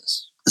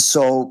practice.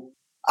 So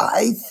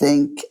I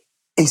think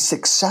a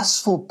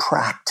successful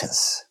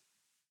practice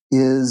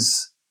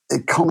is a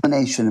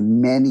culmination of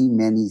many,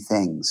 many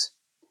things.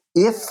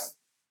 If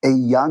a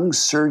young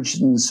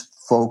surgeon's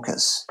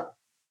focus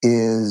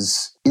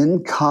is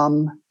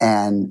income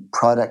and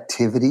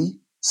productivity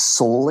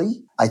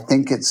solely, I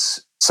think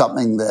it's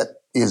something that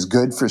is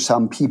good for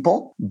some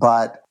people,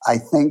 but I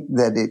think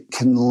that it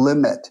can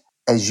limit,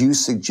 as you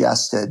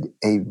suggested,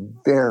 a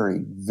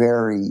very,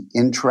 very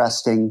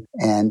interesting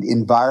and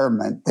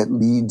environment that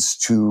leads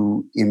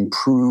to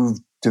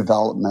improved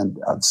development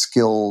of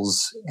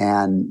skills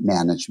and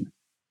management.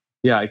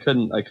 Yeah, I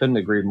couldn't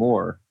agree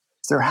more.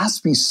 There has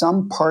to be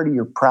some part of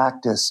your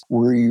practice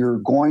where you're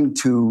going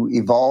to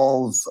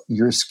evolve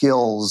your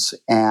skills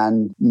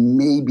and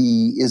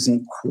maybe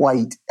isn't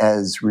quite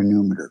as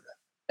remunerative.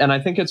 And I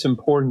think it's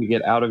important to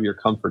get out of your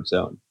comfort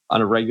zone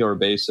on a regular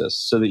basis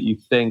so that you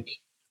think,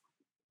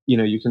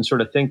 you can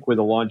sort of think with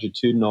a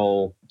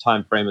longitudinal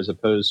time frame as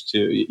opposed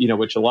to,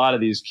 which a lot of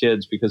these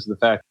kids, because of the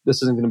fact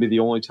this isn't going to be the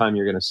only time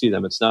you're going to see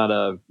them. It's not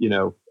a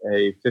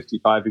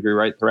 55-degree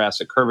right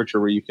thoracic curvature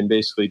where you can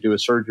basically do a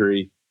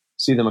surgery,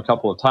 see them a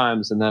couple of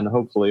times, and then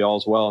hopefully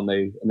all's well and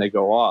they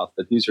go off.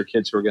 But these are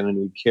kids who are going to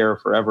need care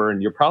forever.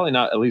 And you're probably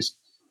not, at least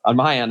on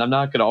my end, I'm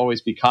not going to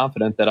always be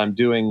confident that I'm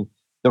doing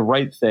the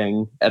right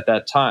thing at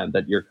that time,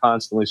 that you're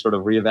constantly sort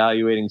of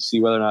reevaluating, see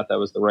whether or not that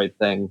was the right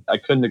thing. I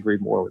couldn't agree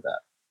more with that.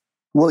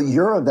 Well,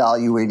 you're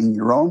evaluating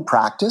your own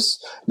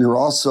practice. You're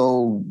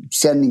also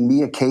sending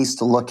me a case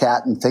to look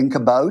at and think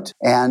about,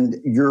 and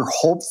you're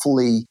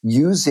hopefully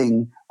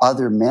using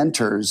other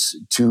mentors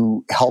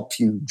to help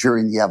you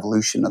during the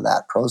evolution of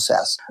that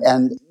process.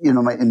 And,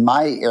 in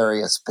my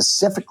area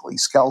specifically,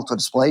 skeletal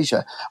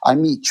dysplasia, I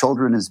meet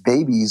children as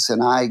babies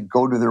and I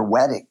go to their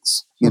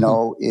weddings.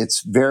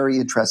 It's very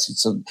interesting.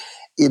 So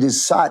it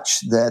is such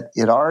that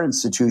at our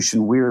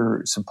institution,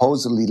 we're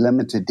supposedly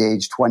limited to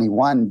age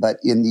 21, but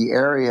in the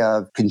area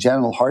of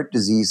congenital heart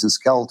disease and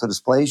skeletal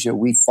dysplasia,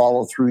 we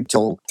follow through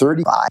till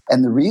 35.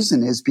 And the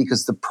reason is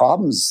because the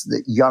problems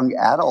that young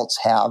adults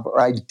have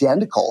are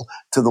identical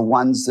to the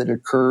ones that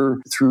occur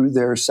through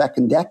their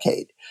second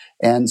decade.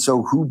 And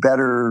so who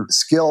better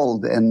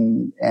skilled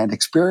and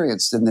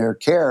experienced in their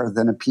care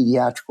than a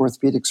pediatric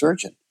orthopedic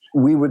surgeon?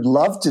 We would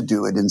love to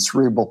do it in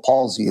cerebral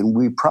palsy, and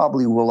we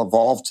probably will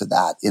evolve to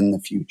that in the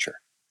future.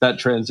 That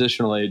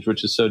transitional age,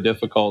 which is so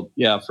difficult,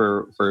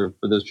 for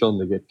those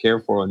children to get care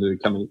for and to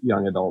become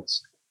young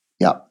adults.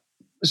 Yep.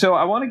 So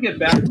I want to get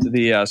back to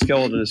the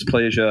skeletal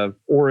dysplasia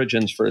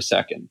origins for a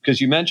second, because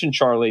you mentioned,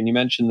 Charlie, and you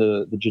mentioned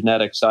the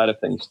genetic side of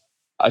things.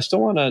 I still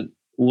want to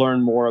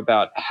learn more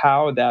about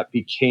how that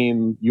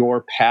became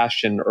your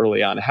passion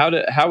early on.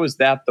 How was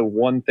that the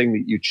one thing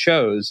that you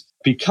chose?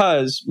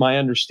 Because my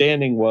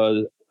understanding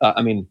was,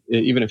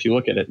 even if you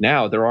look at it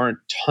now, there aren't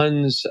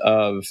tons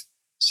of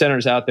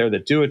centers out there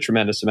that do a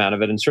tremendous amount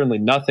of it, and certainly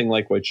nothing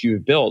like what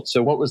you've built.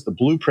 So what was the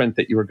blueprint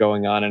that you were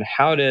going on, and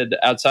how did,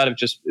 outside of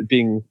just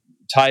being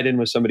tied in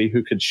with somebody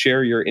who could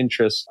share your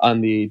interests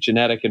on the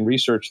genetic and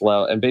research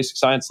level and basic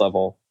science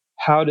level,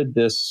 how did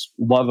this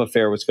love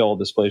affair with skeletal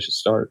dysplasia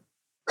start?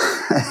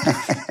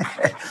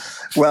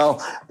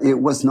 Well,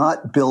 it was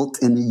not built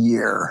in a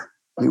year.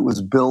 It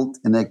was built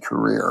in a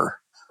career.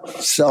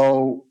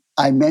 So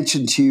I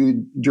mentioned to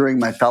you during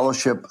my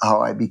fellowship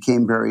how I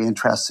became very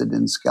interested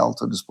in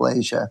skeletal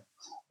dysplasia.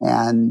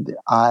 And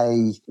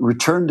I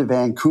returned to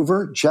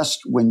Vancouver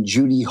just when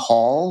Judy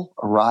Hall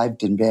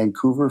arrived in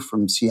Vancouver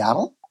from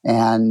Seattle.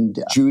 And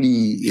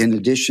Judy, in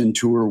addition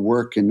to her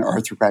work in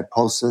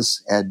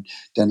arthrogryposis, had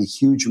done a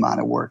huge amount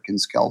of work in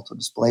skeletal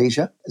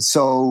dysplasia.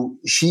 So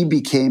she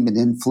became an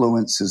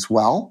influence as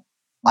well.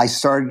 I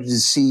started to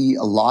see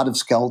a lot of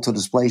skeletal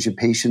dysplasia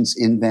patients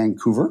in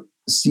Vancouver.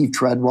 Steve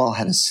Treadwell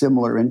had a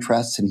similar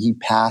interest, and he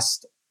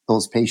passed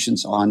those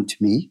patients on to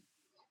me.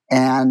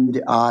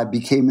 And I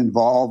became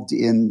involved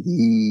in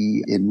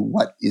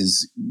what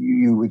is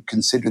you would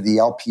consider the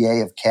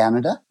LPA of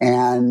Canada.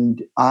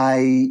 And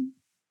I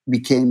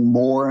became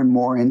more and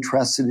more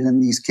interested in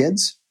these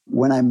kids.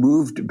 When I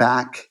moved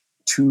back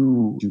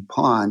to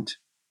DuPont,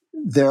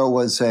 there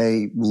was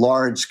a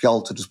large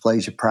skeletal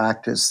dysplasia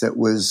practice that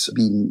was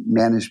being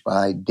managed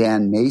by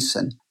Dan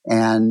Mason.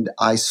 And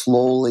I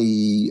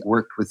slowly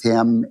worked with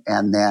him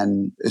and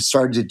then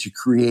started to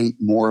create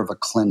more of a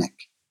clinic.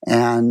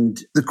 And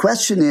the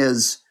question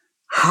is,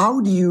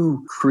 how do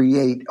you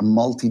create a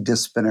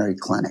multidisciplinary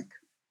clinic?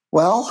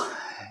 Well,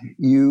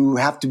 you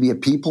have to be a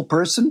people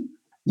person.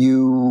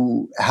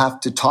 You have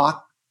to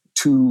talk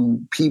to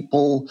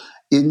people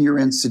in your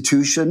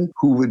institution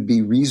who would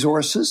be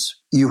resources.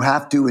 You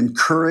have to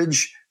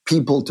encourage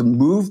people to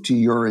move to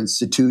your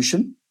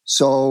institution.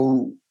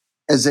 So,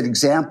 as an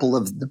example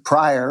of the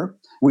prior,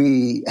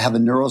 we have a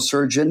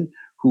neurosurgeon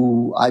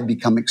who I've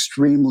become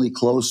extremely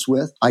close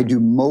with. I do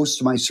most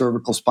of my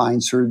cervical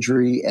spine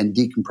surgery and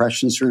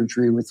decompression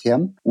surgery with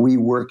him. We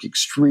work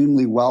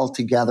extremely well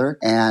together,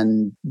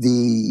 and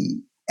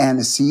the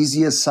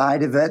anesthesia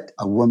side of it,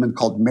 a woman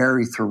called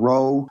Mary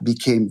Thoreau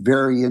became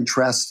very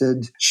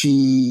interested.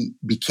 She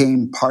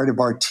became part of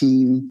our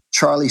team.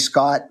 Charlie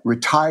Scott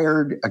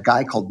retired. A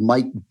guy called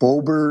Mike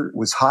Bober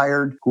was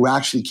hired, who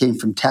actually came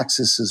from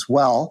Texas as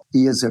well.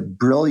 He is a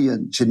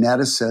brilliant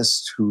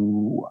geneticist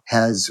who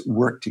has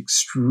worked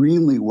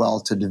extremely well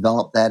to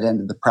develop that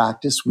end of the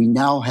practice. We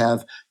now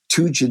have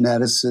 2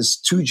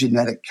 geneticists, 2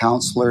 genetic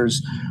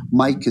counselors.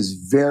 Mike is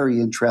very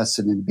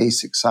interested in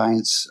basic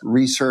science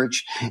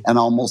research, and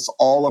almost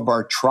all of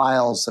our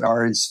trials at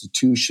our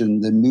institution,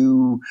 the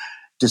new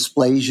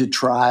dysplasia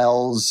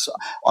trials,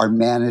 are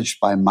managed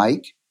by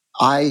Mike.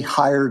 I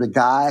hired a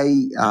guy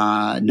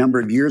a number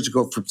of years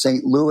ago from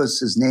St. Louis.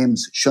 His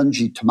name's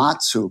Shunji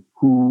Tamatsu,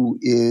 who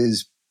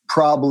is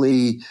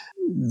probably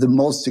the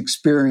most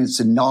experienced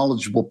and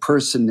knowledgeable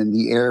person in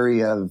the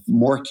area of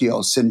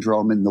Morquio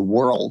syndrome in the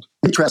world.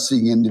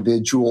 Interesting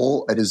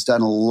individual that has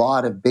done a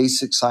lot of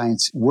basic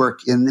science work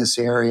in this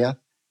area.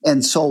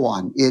 And so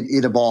on.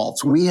 It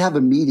evolves. We have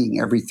a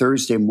meeting every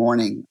Thursday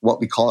morning, what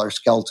we call our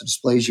skeletal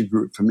dysplasia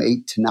group, from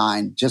 8 to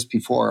 9, just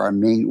before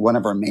one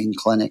of our main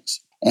clinics.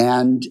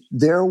 And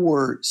there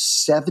were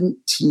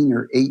 17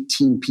 or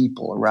 18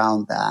 people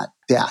around that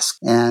desk.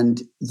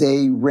 And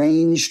they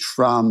ranged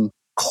from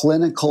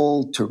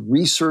clinical to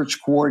research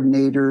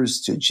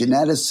coordinators to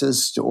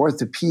geneticists to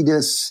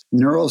orthopedists,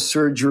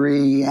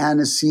 neurosurgery,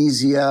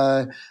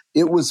 anesthesia.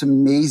 It was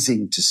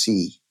amazing to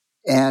see.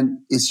 And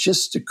it's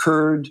just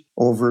occurred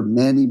over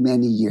many,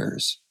 many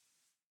years.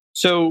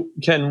 So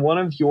can one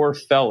of your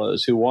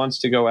fellows who wants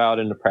to go out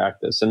into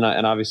practice and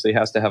obviously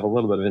has to have a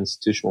little bit of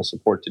institutional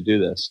support to do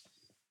this,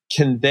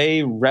 can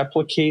they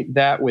replicate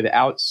that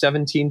without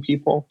 17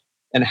 people?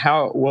 And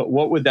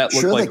what would that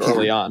look like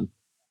early on?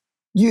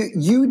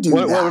 You do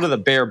that. What are the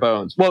bare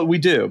bones? Well, we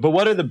do. But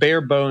what are the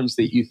bare bones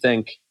that you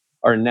think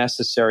are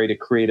necessary to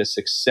create a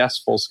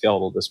successful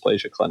skeletal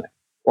dysplasia clinic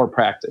or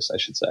practice, I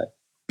should say?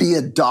 Be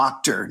a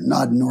doctor,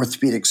 not an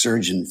orthopedic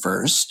surgeon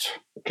first.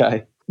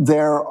 Okay.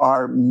 There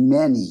are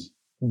many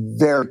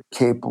very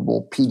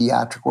capable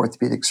pediatric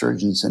orthopedic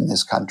surgeons in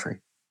this country.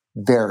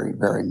 Very,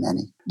 very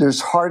many. There's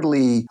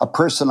hardly a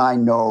person I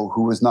know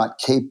who is not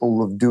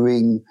capable of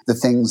doing the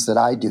things that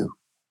I do.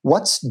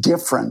 What's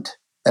different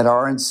at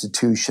our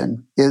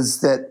institution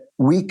is that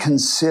we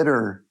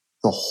consider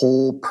the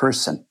whole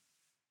person.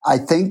 I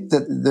think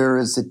that there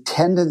is a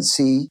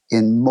tendency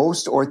in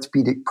most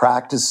orthopedic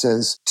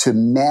practices to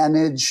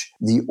manage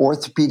the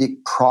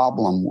orthopedic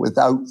problem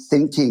without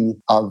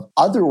thinking of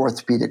other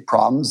orthopedic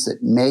problems that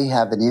may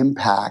have an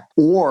impact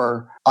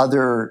or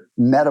other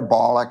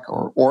metabolic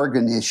or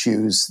organ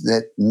issues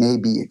that may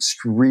be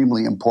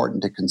extremely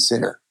important to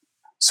consider.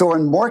 So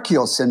in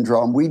Morquio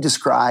syndrome, we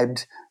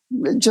described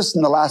just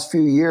in the last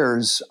few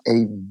years,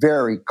 a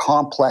very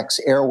complex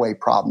airway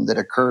problem that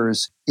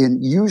occurs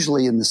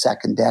usually in the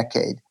second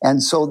decade.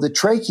 And so the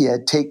trachea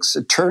takes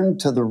a turn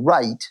to the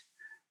right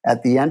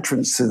at the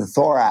entrance to the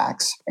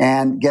thorax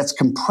and gets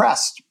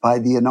compressed by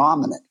the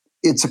innominate.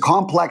 It's a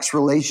complex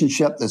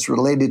relationship that's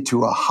related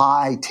to a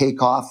high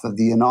takeoff of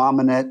the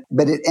innominate,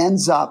 but it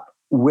ends up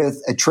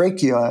with a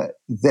trachea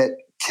that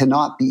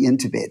cannot be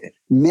intubated.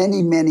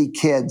 Many, many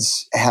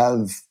kids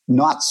have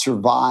not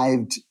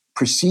survived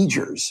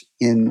procedures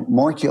in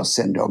Morquio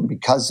syndrome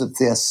because of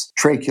this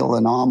tracheal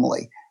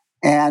anomaly.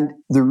 And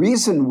the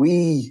reason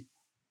we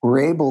were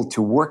able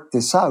to work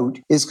this out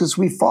is because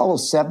we follow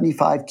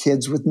 75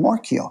 kids with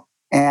Morquio.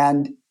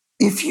 And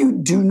if you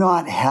do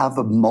not have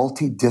a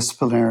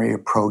multidisciplinary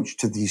approach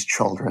to these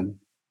children,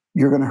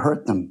 you're going to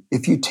hurt them.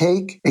 If you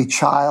take a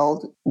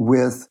child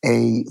with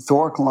a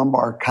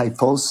thoracolumbar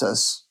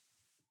kyphosis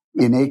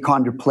in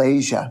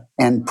achondroplasia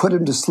and put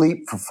him to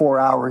sleep for 4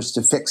 hours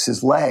to fix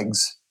his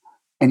legs,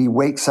 and he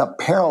wakes up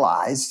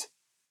paralyzed,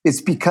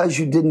 it's because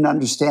you didn't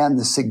understand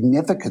the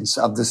significance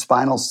of the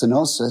spinal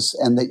stenosis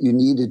and that you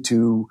needed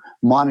to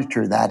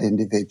monitor that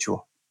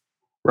individual.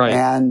 Right.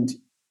 And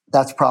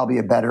that's probably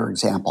a better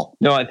example.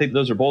 No, I think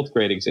those are both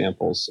great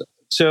examples.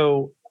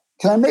 So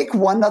can I make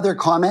one other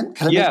comment?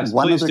 Yes,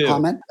 please do.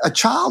 Comment? A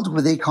child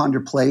with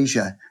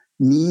achondroplasia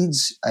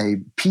needs a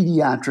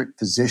pediatric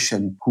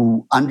physician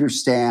who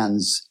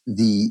understands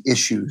the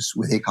issues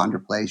with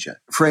achondroplasia.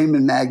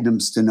 Foramen magnum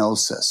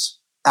stenosis,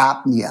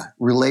 apnea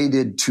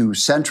related to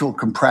central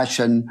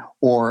compression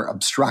or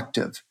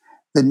obstructive,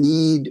 the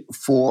need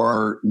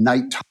for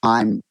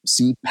nighttime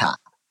CPAP,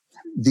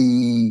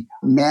 the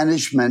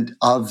management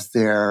of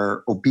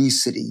their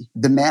obesity,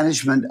 the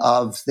management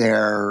of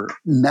their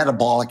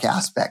metabolic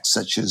aspects,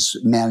 such as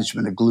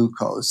management of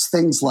glucose,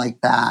 things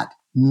like that.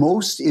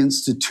 Most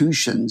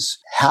institutions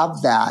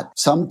have that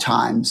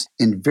sometimes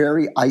in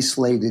very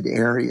isolated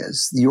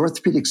areas. The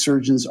orthopedic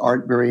surgeons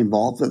aren't very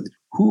involved with it.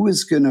 Who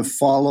is going to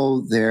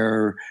follow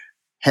their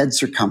head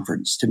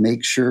circumference to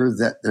make sure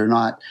that they're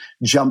not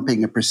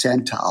jumping a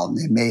percentile and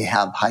they may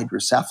have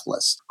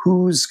hydrocephalus?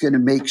 Who's going to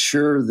make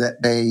sure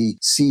that they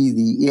see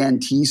the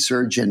ENT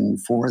surgeon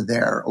for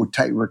their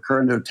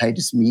recurrent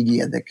otitis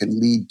media that can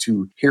lead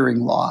to hearing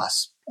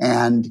loss?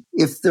 And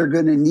if they're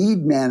going to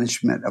need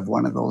management of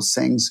one of those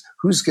things,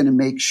 who's going to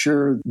make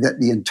sure that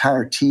the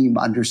entire team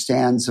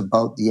understands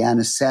about the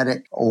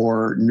anesthetic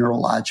or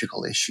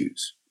neurological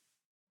issues?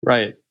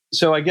 Right.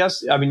 So I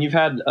guess, you've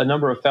had a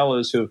number of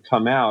fellows who have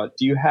come out.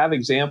 Do you have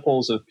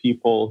examples of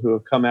people who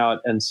have come out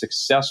and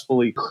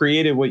successfully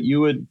created what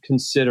you would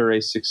consider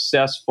a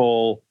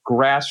successful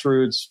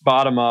grassroots,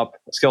 bottom-up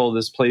skeletal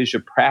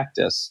dysplasia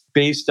practice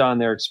based on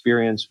their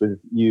experience with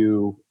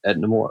you at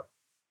Nemours?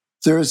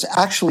 There's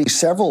actually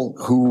several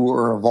who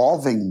are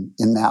evolving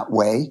in that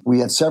way. We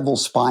have several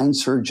spine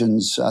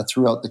surgeons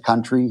throughout the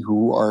country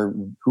who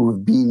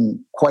have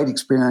been quite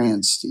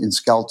experienced in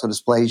skeletal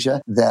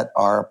dysplasia that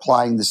are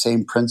applying the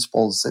same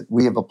principles that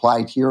we have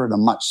applied here at a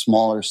much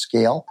smaller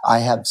scale. I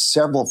have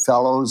several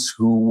fellows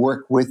who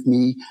work with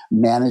me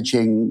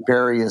managing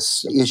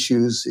various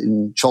issues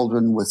in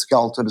children with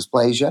skeletal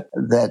dysplasia,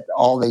 that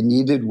all they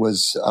needed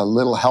was a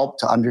little help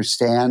to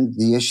understand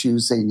the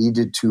issues they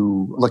needed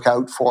to look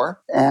out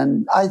for.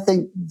 And I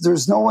think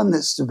there's no one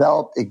that's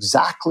developed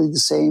exactly the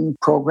same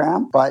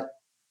program, but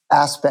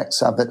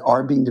aspects of it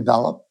are being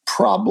developed.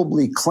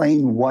 Probably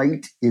Clayne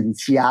White in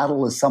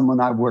Seattle is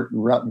someone I work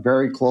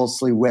very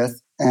closely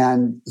with,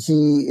 and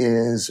he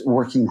is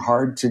working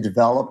hard to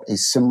develop a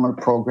similar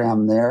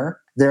program there.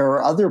 There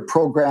are other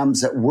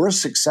programs that were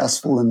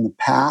successful in the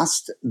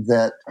past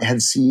that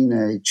have seen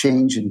a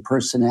change in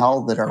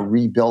personnel that are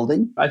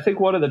rebuilding. I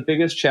think one of the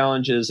biggest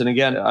challenges, and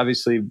again,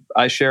 obviously,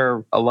 I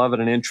share a love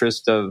and an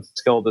interest of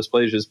skeletal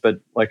dysplasias, but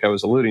like I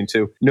was alluding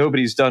to,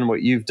 nobody's done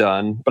what you've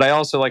done. But I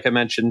also, like I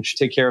mentioned,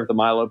 take care of the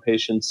myelo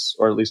patients,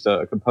 or at least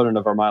a component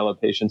of our myelo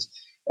patients.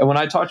 And when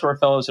I talk to our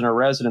fellows and our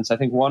residents, I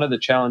think one of the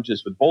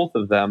challenges with both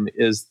of them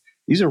is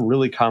these are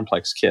really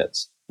complex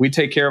kids. We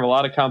take care of a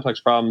lot of complex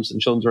problems in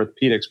children's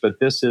orthopedics,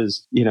 but this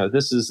is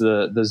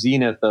the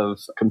zenith of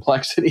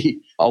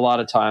complexity a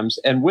lot of times.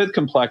 And with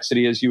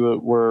complexity, as you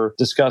were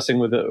discussing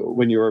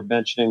when you were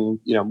mentioning,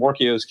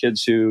 Morquio's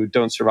kids who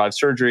don't survive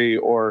surgery,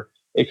 or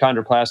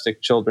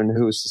achondroplastic children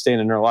who sustain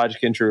a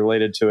neurologic injury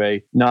related to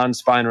a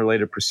non-spine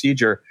related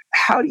procedure.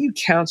 How do you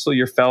counsel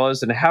your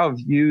fellows, and how have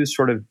you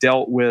sort of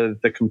dealt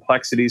with the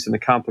complexities and the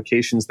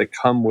complications that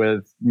come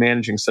with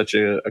managing such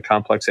a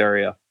complex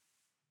area?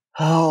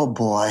 Oh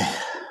boy.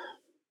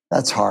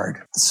 That's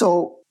hard.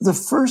 So the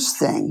first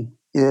thing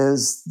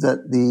is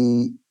that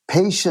the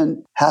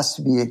patient has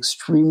to be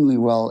extremely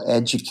well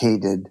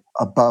educated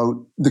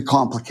about the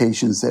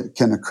complications that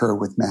can occur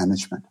with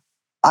management.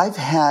 I've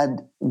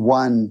had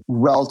one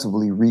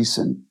relatively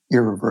recent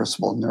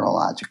irreversible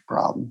neurologic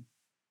problem,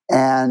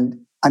 and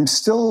I'm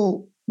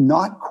still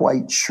not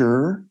quite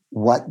sure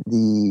what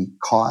the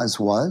cause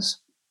was,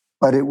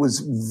 but it was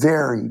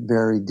very,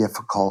 very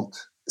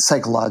difficult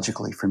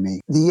psychologically for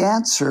me. The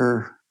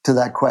answer to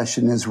that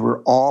question is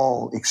we're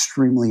all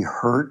extremely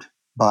hurt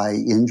by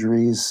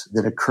injuries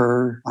that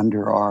occur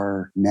under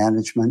our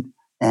management.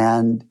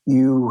 And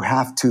you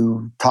have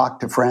to talk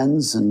to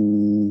friends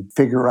and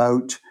figure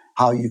out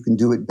how you can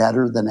do it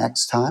better the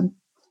next time.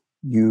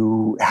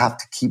 You have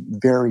to keep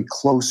very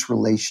close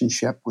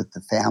relationship with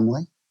the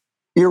family,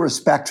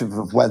 irrespective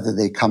of whether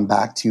they come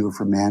back to you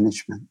for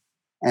management.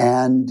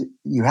 And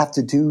you have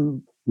to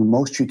do the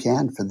most you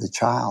can for the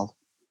child.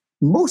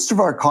 Most of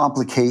our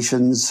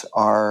complications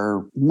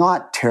are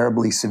not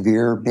terribly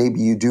severe. Maybe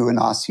you do an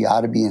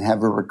osteotomy and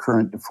have a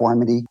recurrent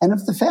deformity. And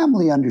if the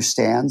family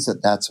understands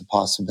that that's a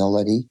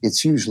possibility,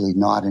 it's usually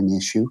not an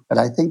issue. But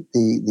I think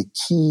the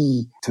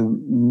key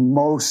to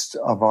most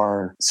of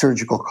our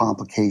surgical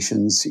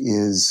complications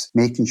is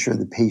making sure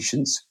the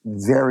patient's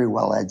very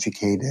well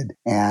educated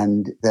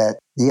and that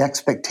the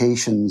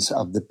expectations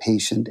of the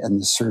patient and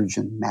the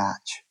surgeon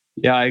match.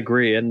 Yeah, I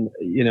agree. And,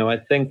 I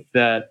think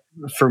that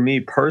for me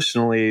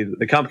personally,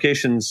 the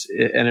complications,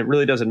 and it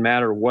really doesn't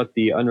matter what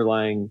the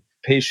underlying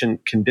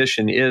patient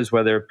condition is,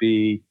 whether it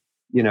be,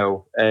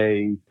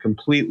 a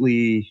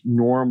completely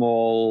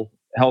normal,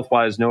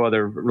 health-wise, no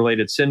other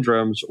related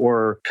syndromes,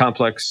 or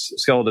complex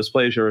skeletal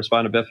dysplasia or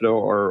spina bifida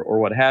or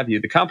what have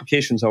you, the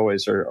complications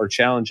always are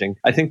challenging.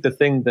 I think the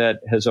thing that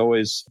has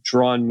always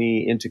drawn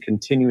me into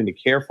continuing to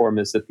care for them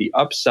is that the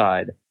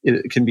upside,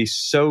 it can be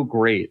so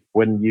great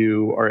when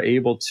you are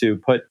able to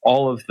put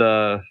all of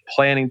the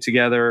planning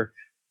together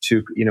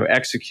to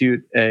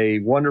execute a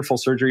wonderful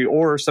surgery,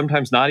 or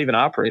sometimes not even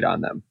operate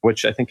on them,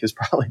 which I think is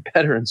probably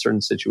better in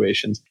certain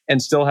situations,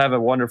 and still have a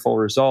wonderful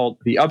result.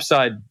 The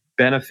upside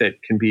benefit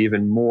can be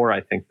even more,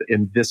 I think,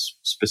 in this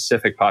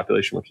specific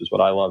population, which is what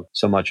I love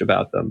so much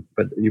about them.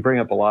 But you bring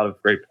up a lot of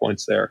great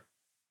points there.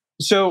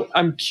 So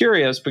I'm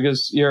curious,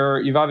 because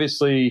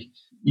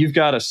you've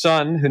got a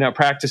son who now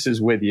practices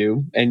with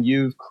you, and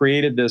you've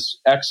created this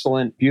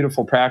excellent,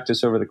 beautiful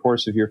practice over the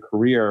course of your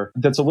career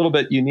that's a little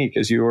bit unique,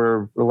 as you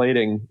were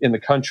relating, in the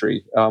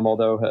country,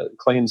 although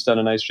Clayne's done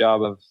a nice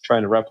job of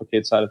trying to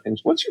replicate side of things.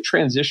 What's your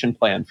transition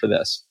plan for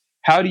this?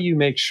 How do you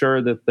make sure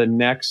that the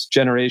next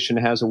generation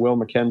has a Will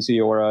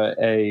Mackenzie or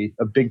a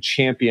big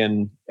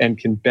champion and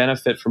can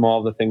benefit from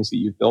all the things that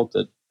you've built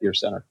at your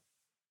center?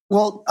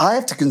 Well, I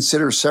have to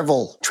consider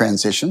several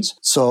transitions.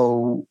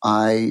 So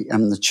I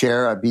am the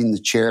chair. I've been the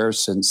chair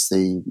since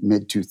the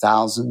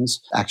mid-2000s,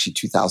 actually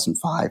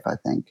 2005, I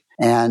think.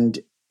 And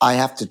I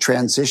have to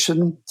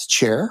transition the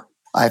chair.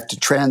 I have to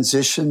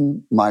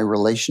transition my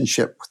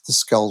relationship with the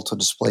skeletal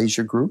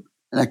dysplasia group.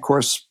 And of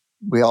course,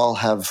 we all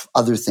have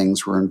other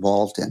things we're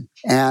involved in.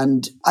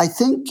 And I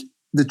think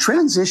the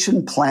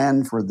transition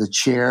plan for the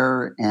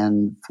chair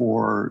and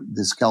for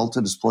the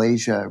skeletal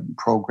dysplasia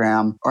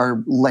program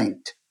are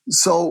linked.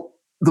 So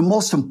the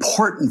most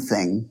important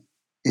thing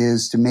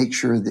is to make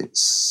sure that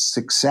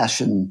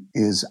succession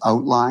is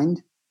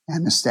outlined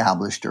and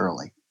established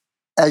early.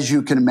 As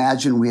you can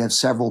imagine, we have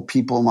several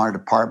people in our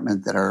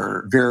department that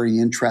are very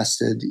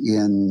interested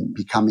in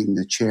becoming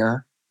the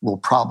chair. Will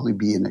probably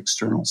be an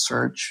external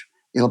search.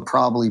 It'll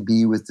probably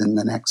be within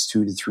the next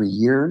 2 to 3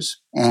 years.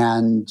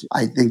 And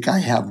I think I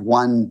have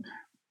one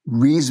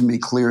reasonably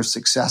clear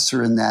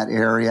successor in that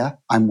area.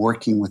 I'm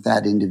working with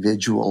that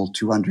individual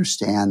to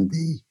understand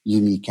the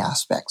unique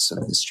aspects of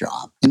this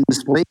job. In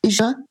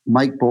dysplasia,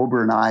 Mike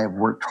Bober and I have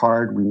worked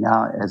hard. We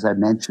now, as I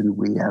mentioned,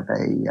 we have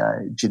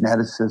a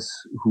geneticist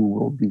who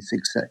will be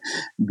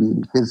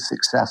his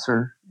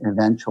successor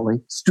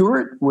eventually.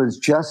 Stuart was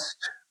just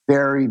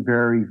very,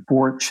 very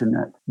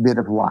fortunate bit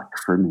of luck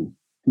for me.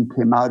 He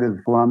came out of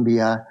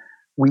Columbia.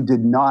 We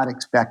did not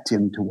expect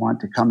him to want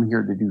to come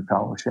here to do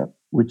fellowship,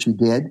 which he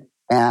did.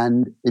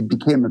 And it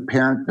became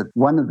apparent that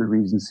one of the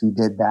reasons he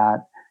did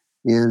that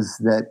is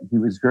that he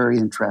was very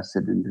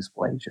interested in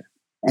dysplasia.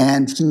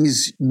 And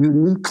he's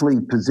uniquely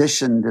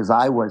positioned, as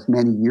I was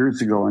many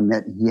years ago, in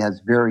that he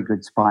has very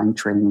good spine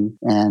training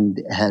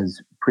and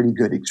has pretty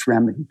good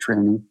extremity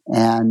training.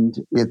 And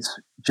it's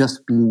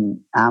just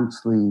been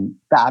absolutely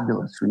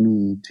fabulous for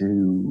me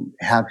to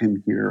have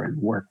him here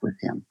and work with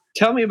him.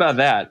 Tell me about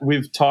that.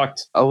 We've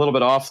talked a little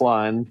bit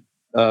offline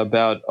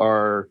about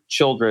our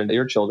children,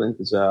 your children,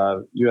 because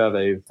you have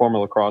a former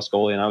lacrosse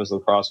goalie and I was a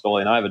lacrosse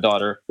goalie, and I have a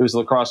daughter who's a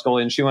lacrosse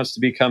goalie, and she wants to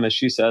become, as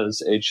she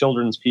says, a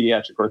children's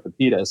pediatric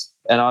orthopedist.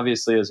 And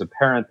obviously, as a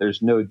parent,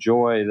 there's no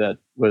joy that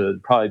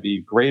would probably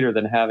be greater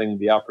than having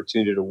the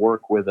opportunity to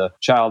work with a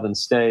child and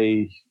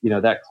stay,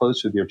 that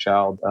close with your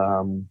child,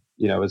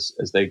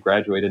 as they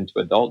graduate into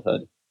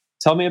adulthood.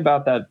 Tell me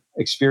about that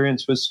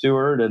experience with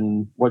Stuart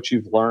and what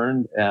you've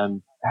learned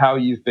and how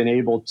you've been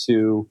able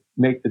to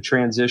make the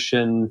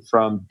transition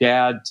from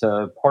dad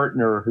to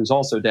partner who's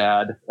also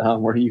dad,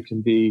 where you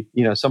can be,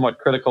 somewhat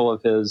critical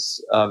of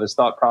his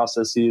thought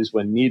processes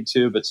when need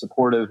to, but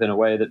supportive in a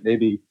way that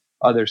maybe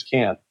others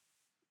can't.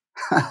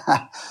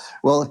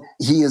 Well,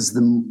 he is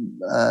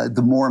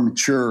the more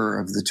mature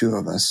of the two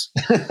of us,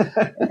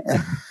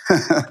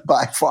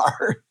 by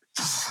far.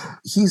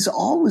 He's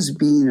always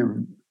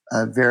been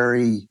a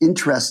very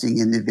interesting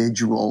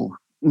individual.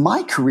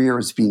 My career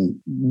has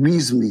been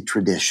reasonably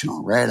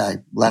traditional, right? I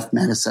left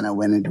medicine. I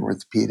went into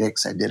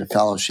orthopedics. I did a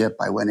fellowship.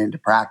 I went into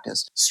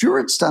practice.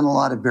 Stuart's done a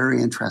lot of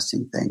very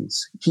interesting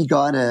things. He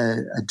got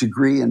a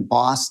degree in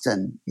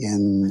Boston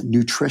in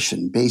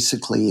nutrition,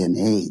 basically in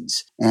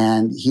AIDS.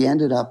 And he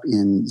ended up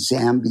in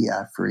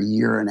Zambia for a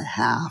year and a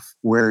half,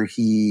 where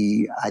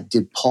he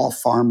did Paul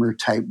Farmer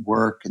type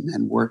work and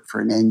then worked for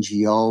an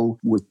NGO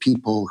with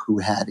people who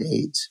had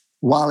AIDS.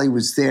 While he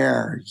was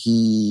there,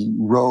 he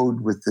rode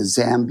with the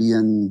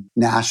Zambian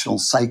national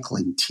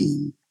cycling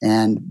team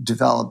and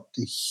developed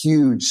a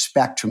huge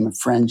spectrum of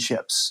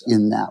friendships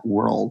in that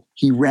world.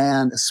 He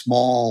ran a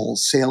small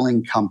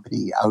sailing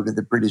company out of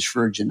the British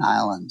Virgin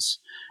Islands.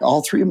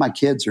 All three of my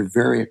kids are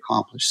very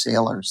accomplished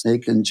sailors. They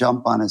can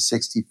jump on a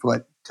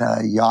 60-foot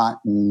yacht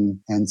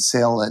and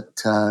sail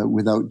it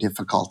without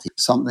difficulty,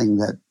 something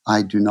that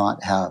I do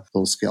not have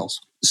those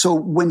skills. So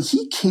when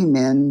he came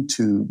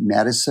into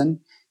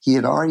medicine, he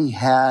had already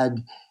had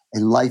a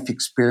life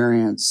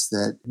experience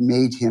that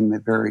made him a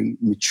very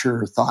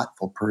mature,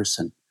 thoughtful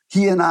person.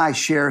 He and I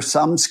share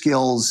some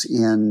skills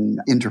in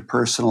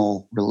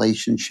interpersonal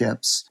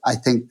relationships. I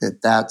think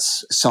that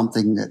that's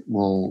something that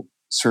will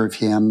serve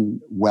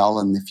him well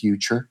in the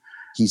future.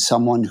 He's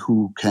someone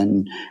who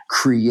can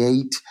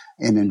create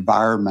an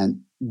environment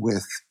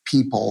with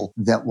people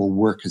that will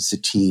work as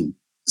a team.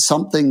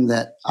 Something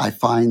that I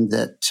find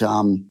that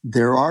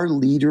there are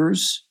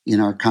leaders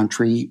in our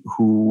country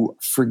who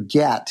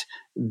forget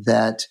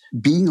that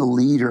being a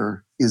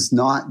leader is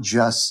not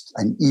just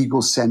an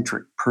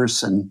egocentric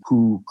person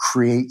who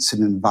creates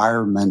an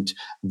environment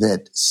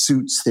that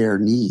suits their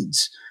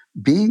needs.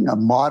 Being a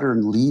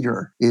modern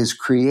leader is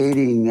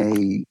creating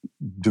a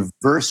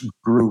diverse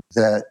group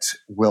that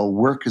will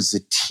work as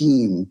a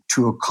team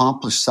to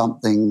accomplish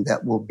something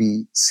that will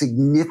be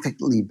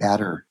significantly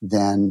better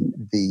than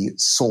the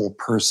sole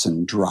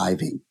person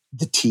driving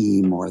the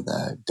team or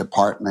the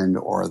department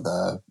or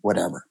the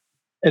whatever.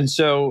 And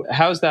so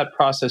how's that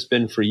process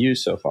been for you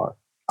so far?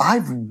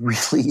 I've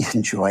really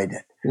enjoyed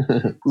it.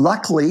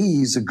 Luckily,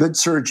 he's a good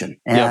surgeon,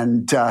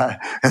 and that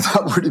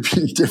would have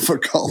been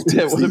difficult.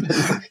 It would have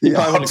been. He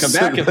probably would have come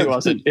back if he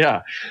wasn't.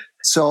 Yeah.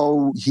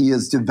 So he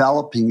is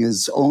developing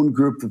his own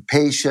group of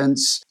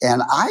patients,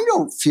 and I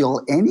don't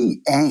feel any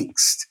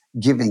angst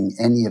giving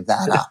any of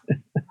that up.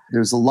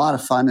 There's a lot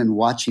of fun in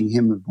watching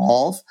him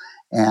evolve.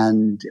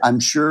 And I'm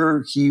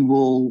sure he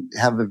will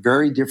have a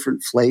very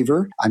different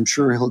flavor. I'm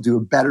sure he'll do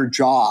a better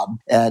job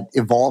at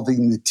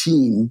evolving the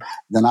team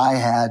than I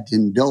had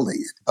in building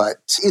it. But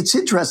it's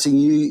interesting.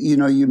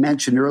 You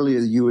mentioned earlier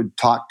you would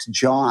talk to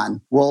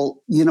John.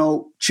 Well,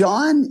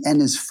 John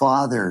and his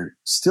father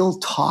still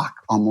talk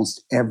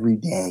almost every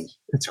day.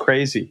 It's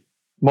crazy.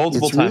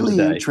 Multiple times a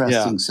day. It's really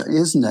interesting,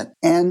 isn't it?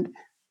 And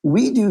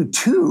we do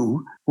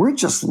too. We're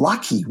just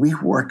lucky we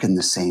work in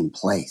the same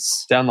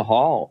place. Down the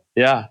hall.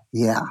 Yeah.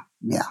 Yeah.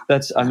 Yeah.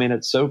 I mean,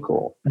 it's so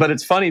cool. But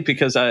it's funny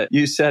because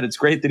you said it's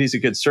great that he's a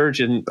good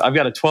surgeon. I've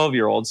got a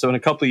 12-year-old. So in a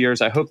couple of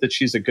years, I hope that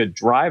she's a good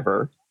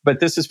driver. But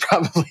this is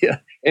probably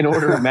an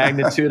order of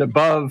magnitude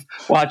above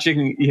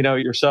watching,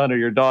 your son or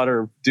your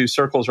daughter do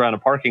circles around a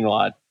parking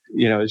lot,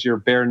 as you're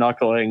bare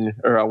knuckling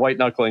or white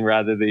knuckling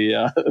rather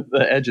the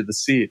edge of the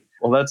seat.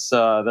 Well,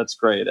 that's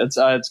great.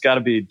 It's got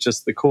to be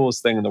just the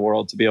coolest thing in the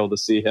world to be able to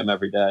see him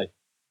every day.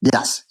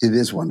 Yes, it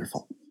is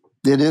wonderful.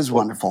 It is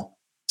wonderful.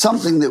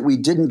 Something that we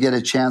didn't get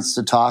a chance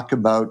to talk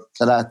about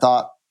that I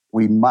thought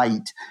we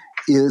might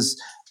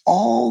is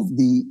all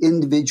the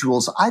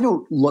individuals. I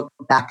don't look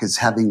back as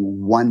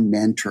having one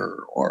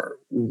mentor or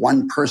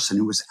one person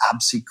who was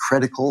absolutely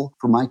critical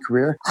for my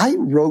career. I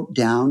wrote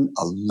down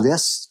a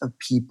list of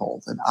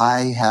people that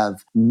I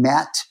have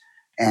met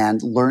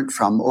and learned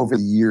from over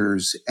the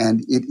years,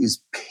 and it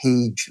is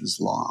pages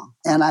long.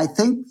 And I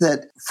think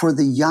that for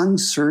the young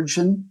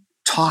surgeon,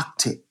 talk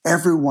to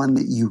everyone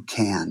that you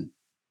can.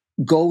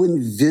 Go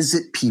and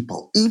visit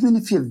people. Even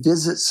if you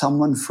visit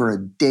someone for a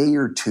day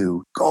or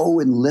two, go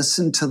and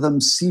listen to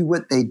them, see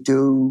what they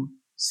do,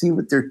 see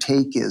what their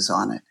take is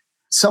on it.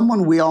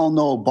 Someone we all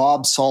know,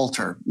 Bob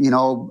Salter, he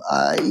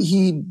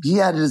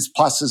had his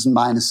pluses and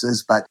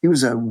minuses, but he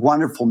was a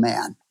wonderful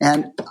man.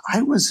 And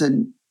I was a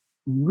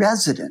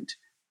resident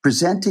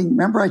presenting.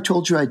 Remember I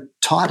told you I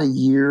taught a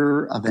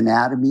year of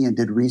anatomy and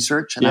did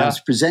research, and I was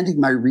presenting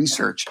my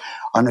research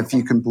on, if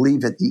you can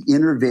believe it, the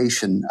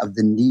innervation of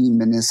the knee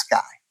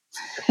menisci.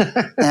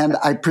 And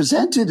I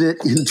presented it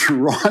in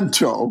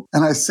Toronto,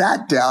 and I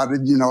sat down,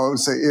 and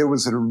it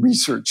was at a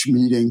research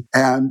meeting,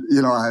 and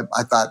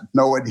I thought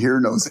no one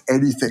here knows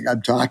anything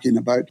I'm talking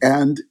about.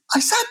 And I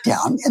sat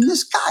down, and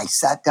this guy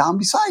sat down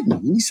beside me,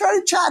 and he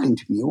started chatting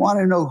to me. He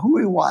wanted to know who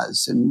he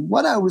was and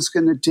what I was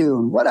going to do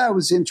and what I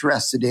was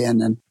interested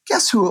in. And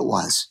guess who it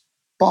was?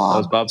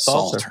 Bob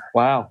Salter.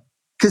 Wow.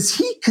 Because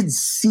he could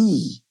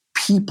see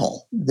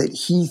people that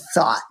he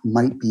thought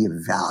might be of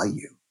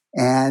value.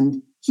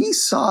 And he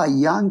saw a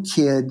young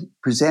kid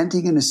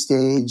presenting on a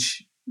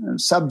stage, a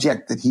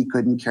subject that he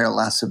couldn't care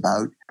less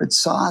about, but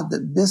saw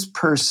that this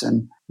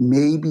person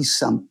may be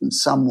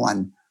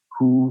someone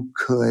who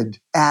could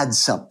add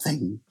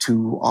something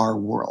to our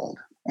world.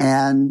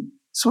 And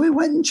so he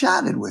went and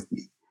chatted with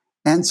me.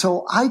 And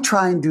so I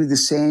try and do the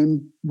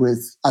same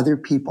with other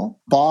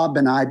people. Bob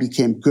and I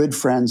became good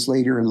friends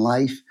later in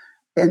life.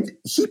 And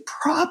he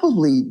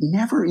probably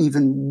never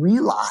even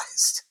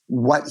realized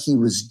what he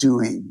was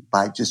doing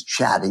by just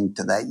chatting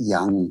to that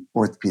young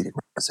orthopedic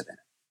resident.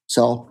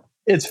 So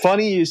it's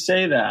funny you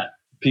say that,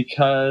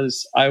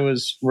 because I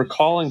was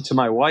recalling to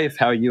my wife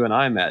how you and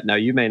I met. Now,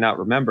 you may not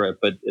remember it,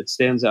 but it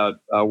stands out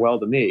well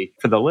to me.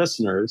 For the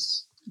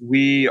listeners,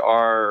 we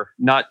are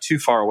not too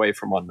far away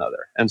from one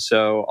another. And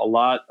so a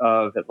lot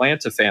of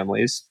Atlanta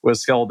families with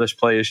skeletal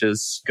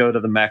dysplasias go to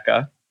the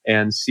Mecca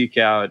and seek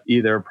out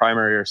either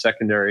primary or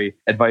secondary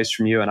advice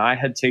from you. And I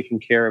had taken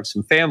care of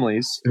some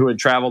families who had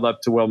traveled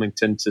up to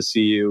Wilmington to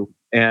see you.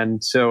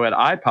 And so at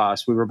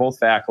IPOS, we were both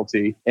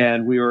faculty,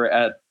 and we were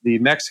at the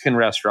Mexican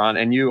restaurant,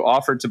 and you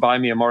offered to buy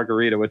me a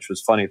margarita, which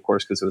was funny, of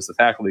course, because it was the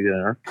faculty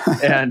dinner.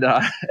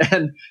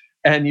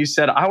 And you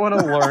said, I want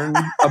to learn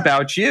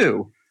about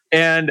you.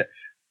 And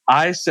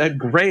I said,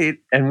 great.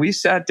 And we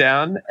sat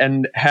down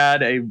and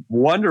had a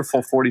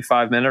wonderful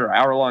 45-minute or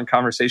hour-long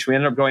conversation. We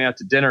ended up going out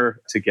to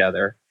dinner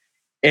together.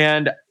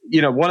 And,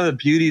 one of the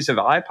beauties of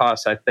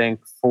IPOS, I think,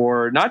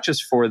 for not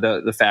just for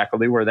the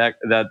faculty, where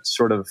that's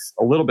sort of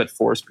a little bit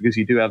forced because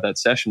you do have that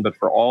session, but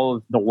for all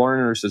of the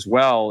learners as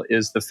well,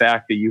 is the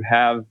fact that you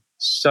have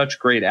such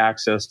great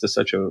access to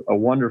such a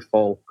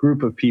wonderful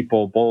group of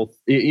people, both,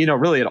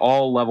 really at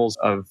all levels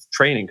of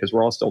training, because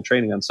we're all still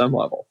training on some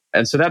level.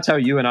 And so that's how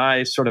you and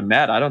I sort of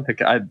met. I don't think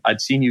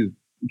I'd seen you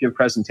give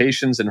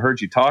presentations and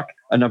heard you talk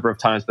a number of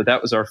times, but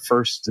that was our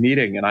first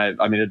meeting. And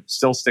I mean, it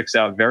still sticks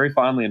out very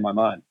fondly in my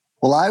mind.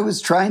 Well, I was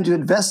trying to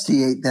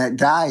investigate that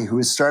guy who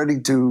was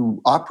starting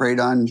to operate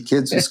on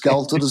kids with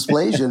skeletal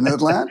dysplasia in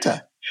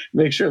Atlanta.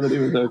 Make sure that he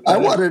was okay. I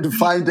wanted to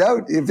find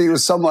out if he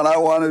was someone I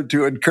wanted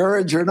to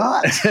encourage or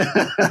not.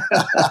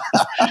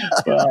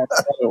 Well,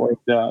 it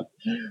worked out.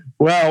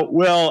 Well,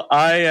 Will,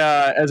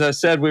 as I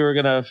said, we were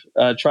going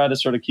to try to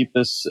sort of keep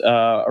this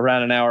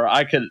around an hour.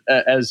 I could,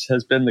 as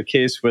has been the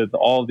case with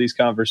all of these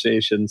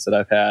conversations that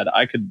I've had,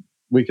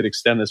 we could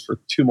extend this for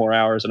 2 more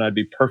hours and I'd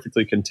be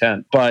perfectly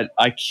content. But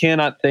I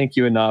cannot thank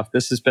you enough.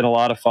 This has been a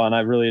lot of fun.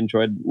 I've really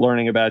enjoyed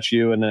learning about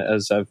you. And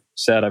as I've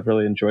said, I've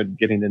really enjoyed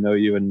getting to know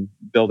you and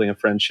building a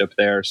friendship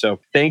there.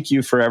 So thank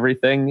you for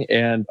everything.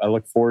 And I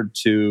look forward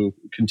to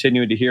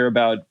continuing to hear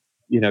about,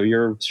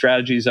 your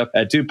strategies up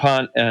at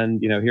DuPont and,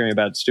 hearing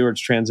about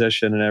Stuart's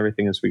transition and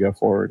everything as we go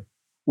forward.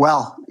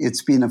 Well,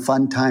 it's been a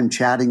fun time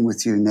chatting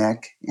with you,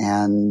 Nick,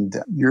 and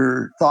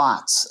your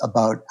thoughts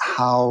about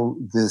how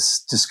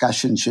this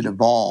discussion should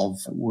evolve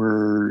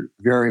were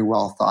very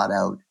well thought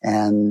out.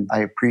 And I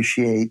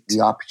appreciate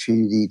the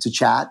opportunity to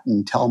chat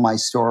and tell my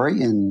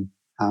story, and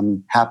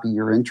I'm happy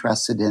you're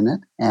interested in it.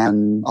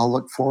 And I'll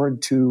look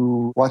forward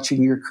to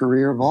watching your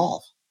career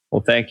evolve.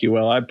 Well, thank you,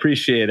 Will. I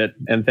appreciate it.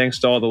 And thanks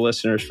to all the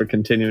listeners for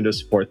continuing to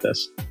support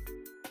this.